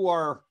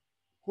 who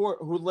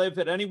live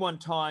at any one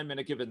time in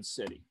a given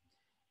city.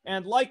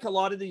 And like a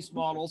lot of these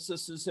models,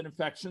 this is an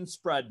infection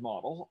spread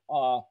model.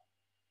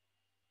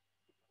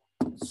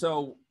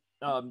 So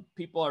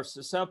people are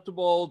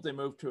susceptible, they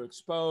move to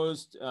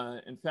exposed,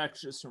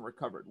 infectious, and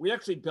recovered. We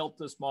actually built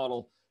this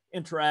model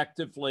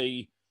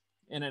interactively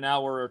in an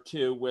hour or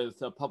two with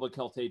the Public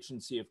Health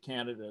Agency of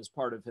Canada as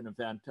part of an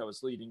event I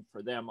was leading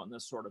for them on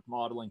this sort of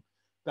modeling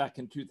back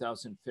in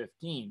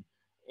 2015.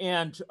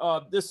 And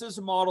this is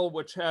a model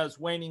which has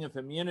waning of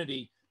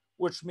immunity,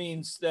 which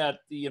means that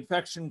the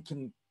infection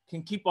can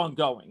keep on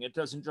going. It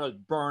doesn't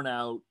just burn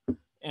out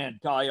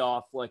and die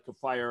off like a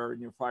fire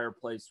in your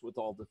fireplace with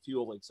all the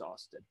fuel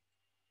exhausted,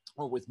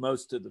 or with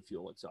most of the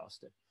fuel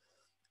exhausted.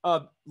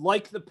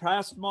 Like the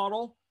past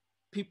model,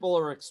 people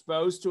are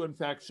exposed to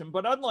infection,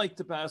 but unlike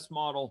the past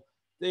model,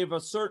 they have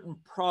a certain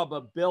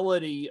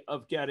probability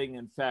of getting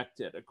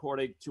infected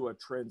according to a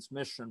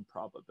transmission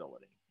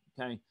probability,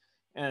 okay?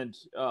 And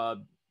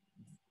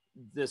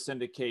this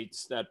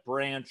indicates that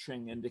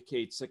branching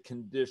indicates a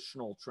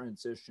conditional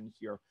transition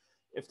here.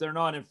 If they're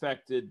not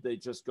infected, they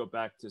just go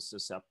back to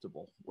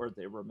susceptible where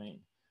they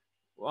remain.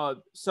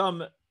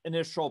 some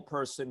initial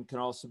person can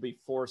also be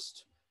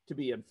forced to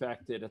be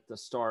infected at the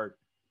start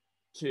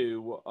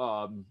to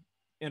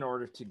in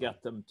order to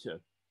get them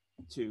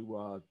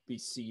to be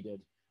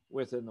seeded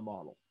within the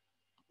model.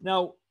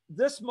 Now,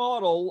 this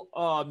model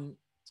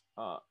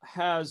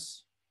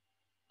has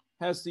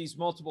these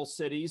multiple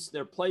cities.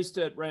 They're placed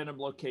at random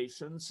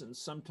locations, and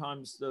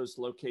sometimes those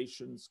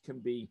locations can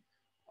be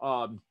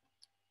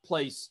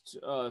placed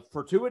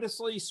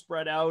fortuitously,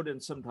 spread out,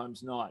 and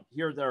sometimes not.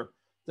 Here, they're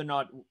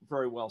not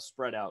very well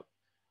spread out.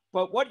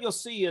 But what you'll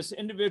see is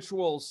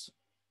individuals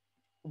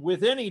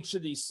within each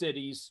of these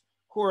cities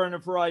who are in a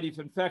variety of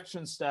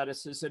infection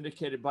statuses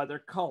indicated by their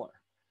color.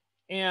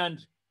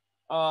 And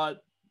the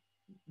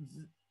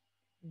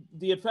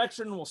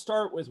infection will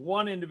start with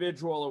one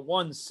individual or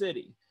one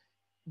city,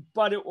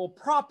 but it will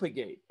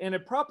propagate. And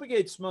it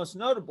propagates most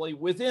notably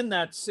within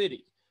that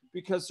city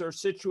because they're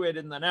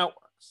situated in the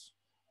networks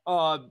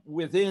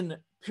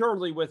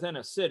purely within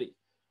a city.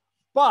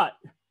 But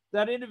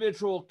that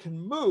individual can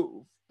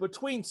move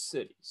between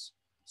cities.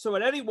 So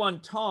at any one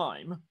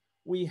time,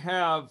 we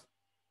have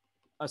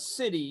a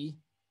city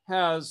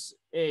has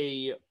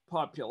a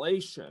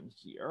population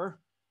here,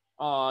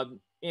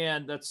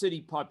 and that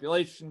city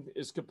population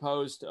is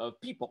composed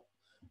of people.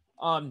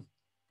 And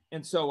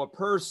so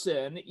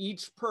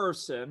each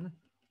person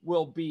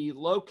will be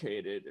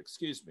located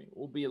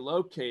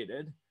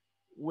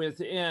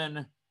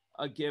within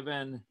a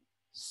given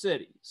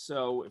city.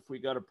 So if we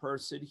go to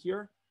person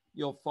here,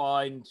 you'll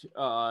find,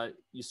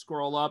 you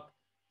scroll up,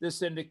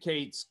 this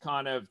indicates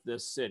kind of the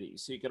city.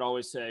 So you could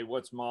always say,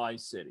 what's my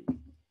city?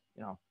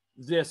 You know,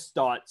 this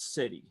dot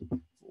city,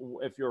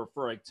 if you're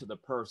referring to the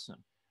person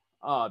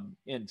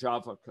in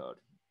Java code.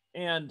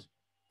 And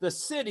the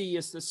city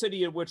is the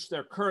city in which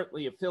they're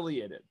currently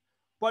affiliated.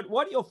 But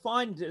what you'll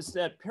find is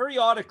that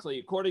periodically,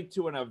 according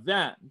to an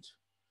event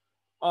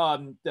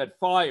that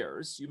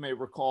fires, you may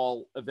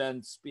recall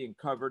events being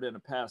covered in a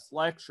past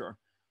lecture,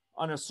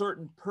 on a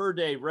certain per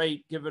day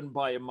rate given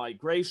by a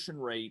migration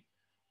rate,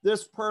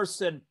 this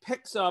person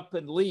picks up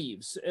and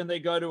leaves and they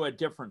go to a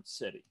different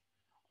city.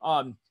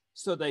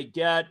 So they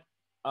get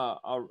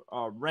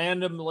a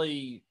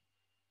randomly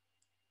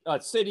a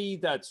city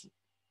that's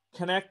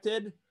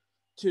connected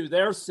to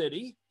their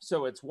city.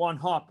 So it's one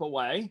hop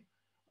away.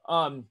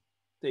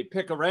 They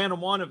pick a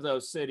random one of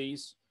those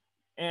cities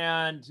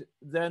and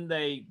then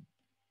they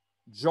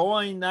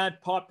join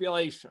that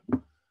population.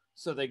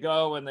 So they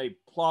go and they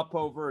plop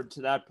over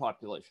into that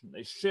population.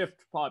 They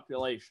shift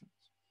populations.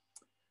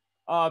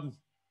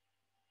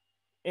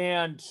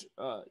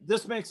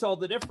 This makes all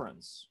the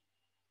difference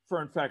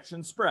for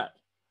infection spread,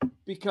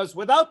 because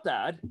without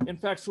that,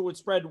 infection would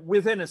spread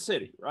within a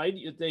city, right?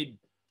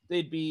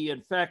 They'd be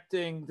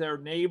infecting their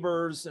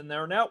neighbors and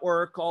their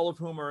network, all of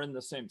whom are in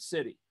the same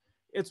city.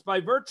 It's by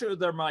virtue of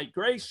their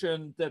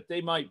migration that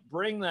they might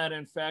bring that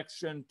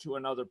infection to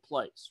another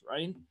place,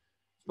 right?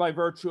 It's by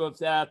virtue of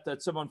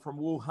that someone from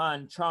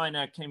Wuhan,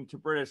 China came to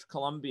British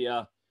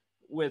Columbia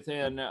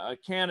within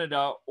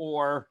Canada,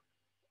 or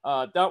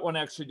that one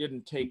actually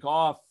didn't take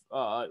off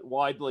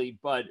widely,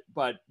 but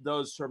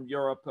those from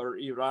Europe or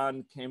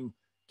Iran came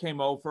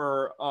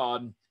over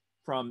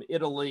from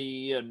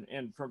Italy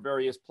and from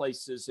various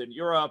places in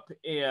Europe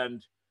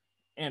and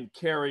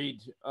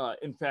carried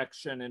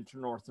infection into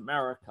North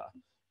America,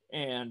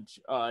 and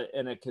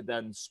it could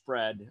then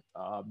spread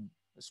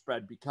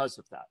because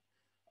of that.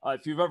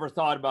 If you've ever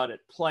thought about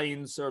it,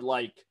 planes are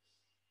like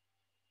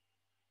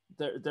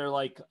they're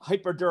like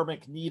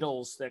hypodermic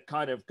needles that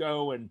kind of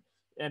go and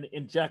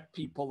inject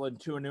people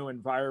into a new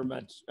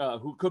environment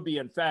who could be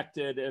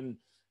infected, and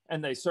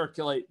they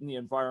circulate in the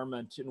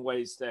environment in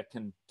ways that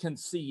can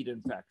seed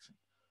infection.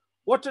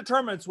 What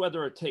determines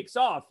whether it takes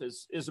off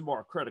is a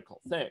more critical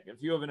thing.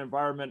 If you have an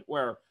environment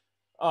where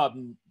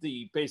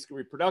the basic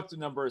reproductive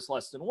number is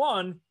less than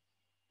 1,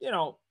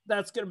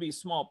 that's going to be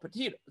small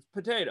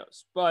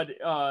potatoes. But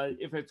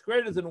if it's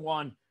greater than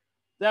 1,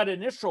 that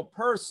initial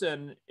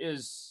person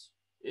is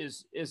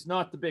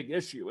not the big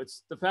issue.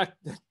 It's the fact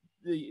that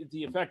the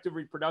effective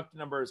reproductive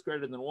number is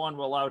greater than 1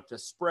 will allow it to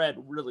spread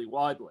really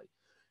widely.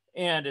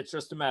 And it's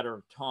just a matter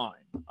of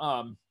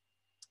time.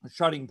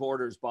 Shutting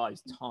borders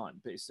buys time,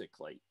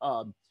 basically.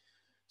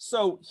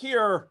 So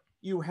here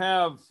you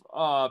have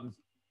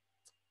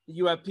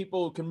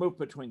people who can move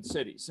between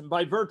cities. And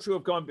by virtue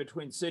of going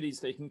between cities,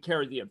 they can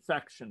carry the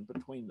infection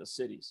between the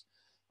cities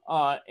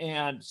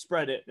and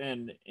spread it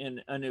in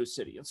a new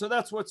city. And so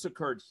that's what's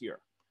occurred here.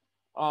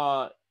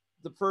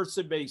 The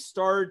person may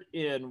start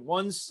in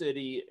one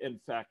city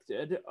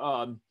infected,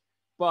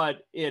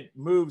 but it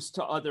moves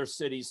to other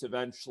cities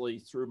eventually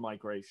through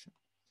migration.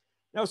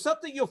 Now,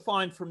 something you'll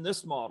find from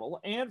this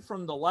model and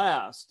from the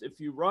last, if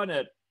you run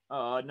it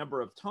a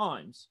number of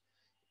times,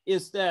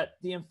 is that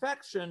the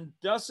infection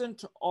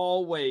doesn't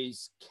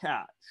always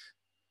catch.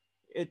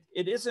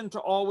 It isn't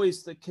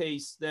always the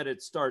case that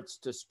it starts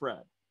to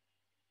spread.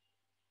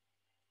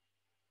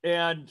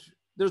 And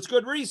there's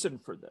good reason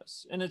for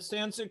this. And it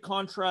stands in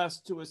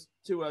contrast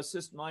to a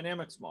system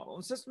dynamics model.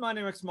 In system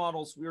dynamics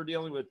models, we were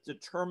dealing with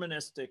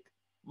deterministic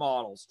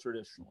models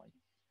traditionally.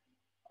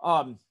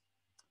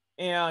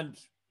 And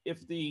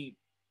if the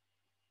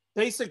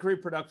basic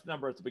reproductive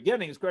number at the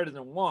beginning is greater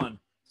than 1,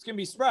 it's going to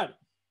be spreading.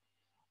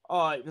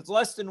 If it's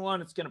less than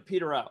 1, it's going to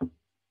peter out.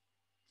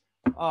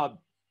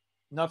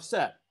 Enough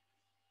said.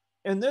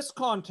 In this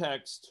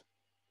context,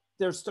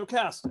 there's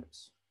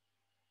stochastics.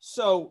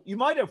 So you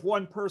might have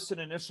one person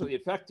initially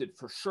affected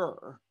for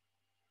sure,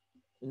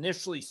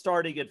 initially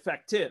starting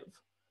infective,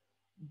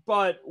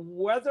 but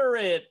whether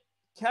it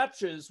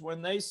catches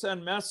when they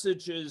send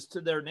messages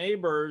to their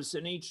neighbors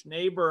and each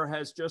neighbor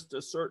has just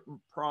a certain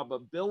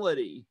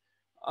probability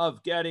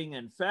of getting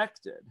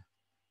infected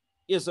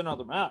is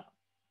another matter.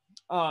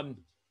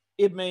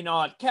 It may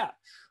not catch.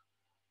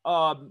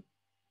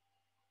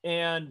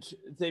 And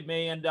they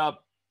may end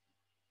up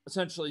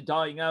essentially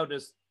dying out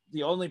as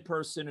the only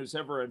person who's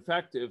ever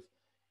infective,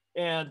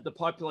 and the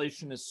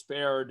population is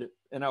spared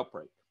an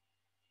outbreak.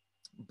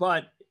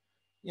 But,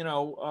 you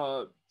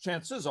know,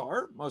 chances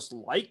are most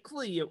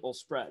likely it will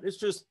spread. It's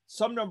just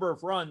some number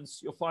of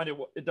runs, you'll find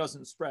it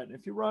doesn't spread. And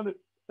if you run it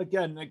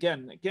again and again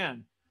and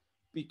again,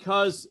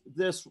 because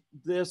this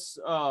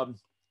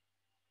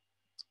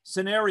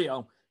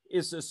scenario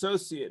is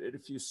associated,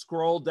 if you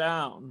scroll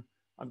down,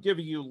 I'm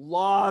giving you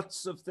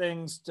lots of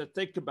things to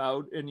think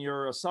about in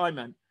your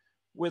assignment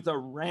with a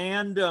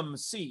random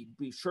seed.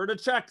 Be sure to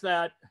check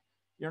that.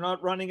 You're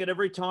not running it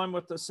every time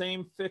with the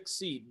same fixed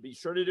seed. Be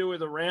sure to do it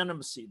with a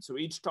random seed. So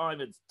each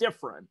time it's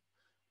different.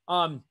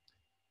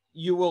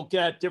 You will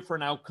get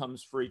different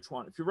outcomes for each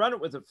one. If you run it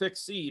with a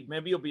fixed seed,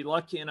 maybe you'll be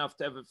lucky enough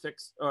to have a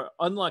fixed, or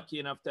unlucky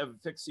enough to have a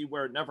fixed seed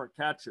where it never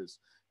catches.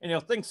 And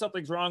you'll think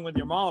something's wrong with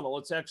your model.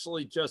 It's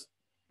actually just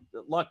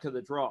the luck of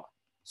the draw.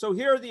 So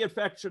here the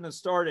infection has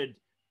started,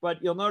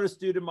 but you'll notice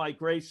due to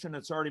migration,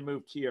 it's already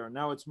moved here.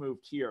 Now it's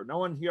moved here. No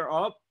one here.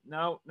 Oh,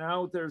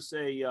 now there's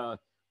a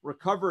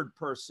recovered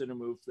person who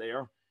moved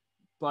there,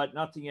 but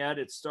nothing yet.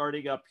 It's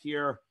starting up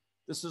here.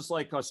 This is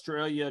like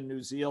Australia,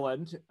 New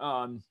Zealand.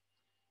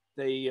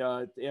 They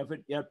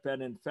haven't yet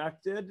been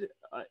infected.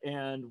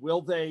 And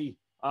will they?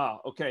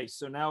 Okay,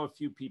 so now a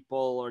few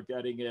people are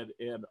getting it,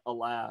 and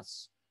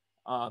alas,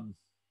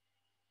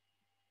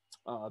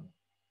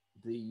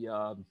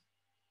 the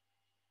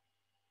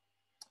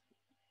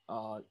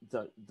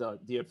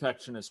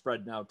infection is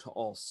spread now to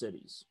all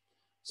cities.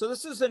 So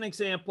this is an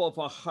example of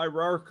a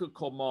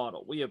hierarchical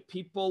model. We have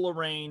people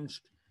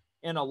arranged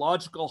in a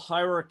logical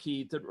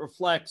hierarchy that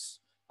reflects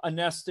a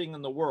nesting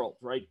in the world,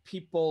 right?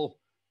 People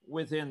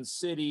within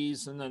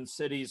cities and then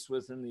cities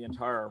within the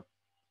entire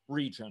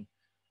region.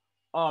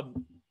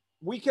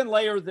 We can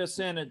layer this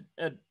in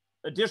at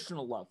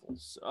additional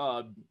levels,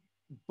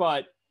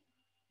 but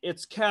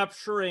it's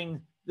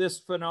capturing this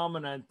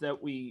phenomenon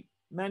that we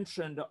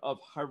mentioned of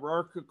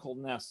hierarchical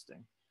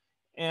nesting.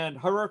 And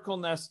hierarchical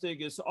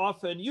nesting is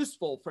often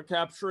useful for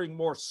capturing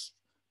more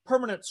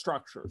permanent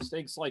structures,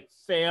 things like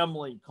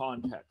family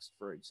context,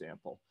 for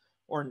example,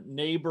 or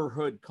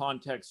neighborhood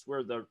context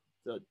where the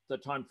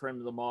time frame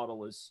of the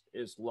model is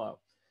low,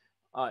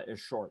 is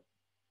short.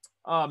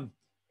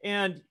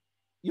 And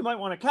you might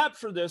want to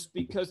capture this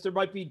because there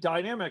might be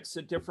dynamics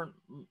at different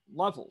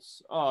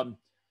levels.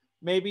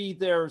 Maybe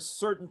there's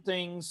certain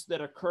things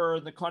that occur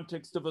in the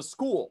context of a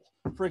school,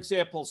 for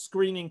example,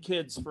 screening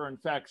kids for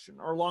infection,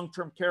 or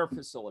long-term care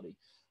facility,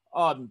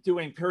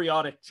 doing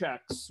periodic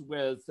checks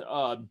with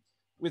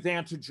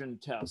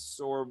antigen tests,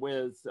 or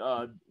with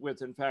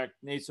in fact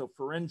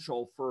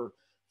nasopharyngeal for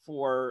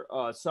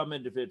some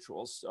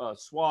individuals,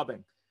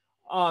 swabbing,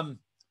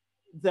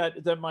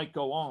 that might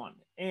go on.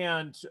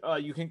 And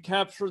you can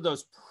capture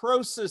those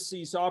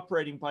processes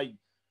operating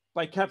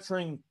by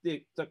capturing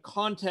the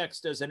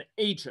context as an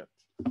agent.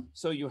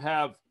 So you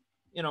have,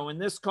 you know, in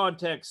this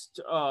context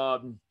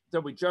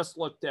that we just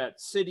looked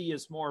at, city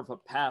is more of a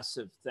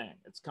passive thing.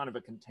 It's kind of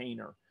a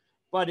container.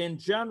 But in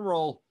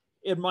general,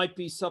 it might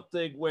be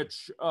something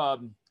which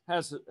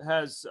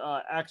has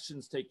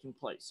actions taking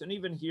place. And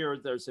even here,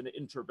 there's an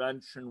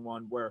intervention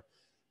one where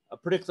a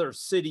particular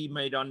city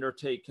might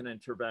undertake an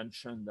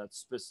intervention that's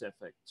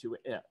specific to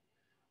it.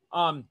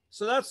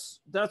 So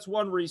that's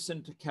one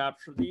reason to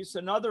capture these.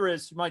 Another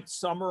is you might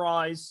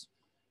summarize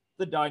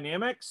the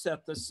dynamics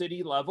at the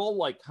city level,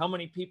 like how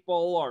many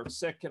people are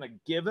sick in a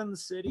given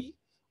city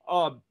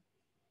on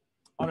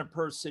a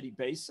per city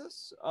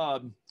basis.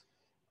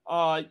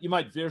 You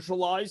might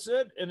visualize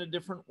it in a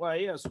different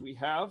way, as we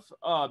have.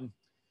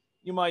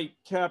 You might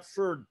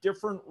capture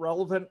different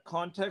relevant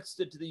context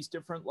into these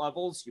different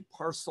levels. You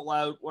parcel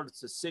out what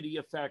it's a city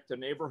effect, a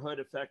neighborhood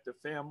effect, a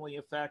family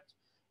effect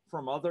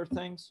from other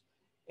things.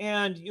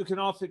 And you can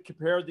often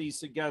compare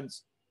these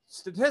against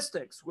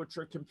statistics, which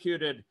are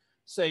computed,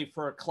 say,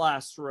 for a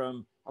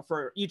classroom,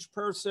 for each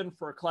person,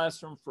 for a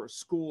classroom, for a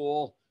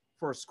school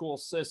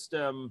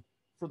system,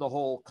 for the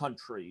whole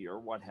country, or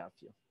what have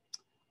you.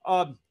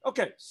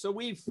 Okay, so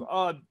we've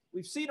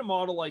seen a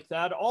model like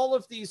that. All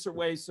of these are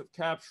ways of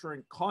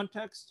capturing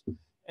context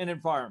and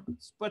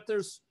environments, but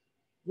there's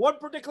one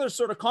particular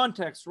sort of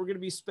context we're going to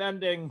be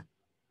spending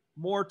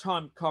more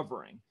time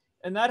covering,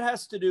 and that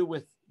has to do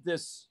with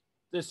this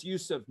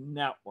use of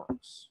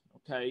networks.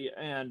 Okay,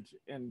 and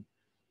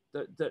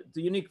the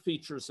unique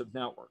features of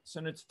networks.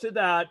 And it's to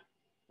that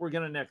we're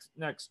going to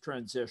next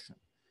transition.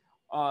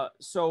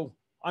 So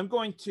I'm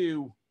going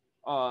to,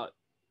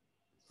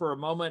 for a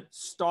moment,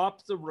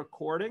 stop the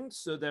recording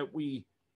so that we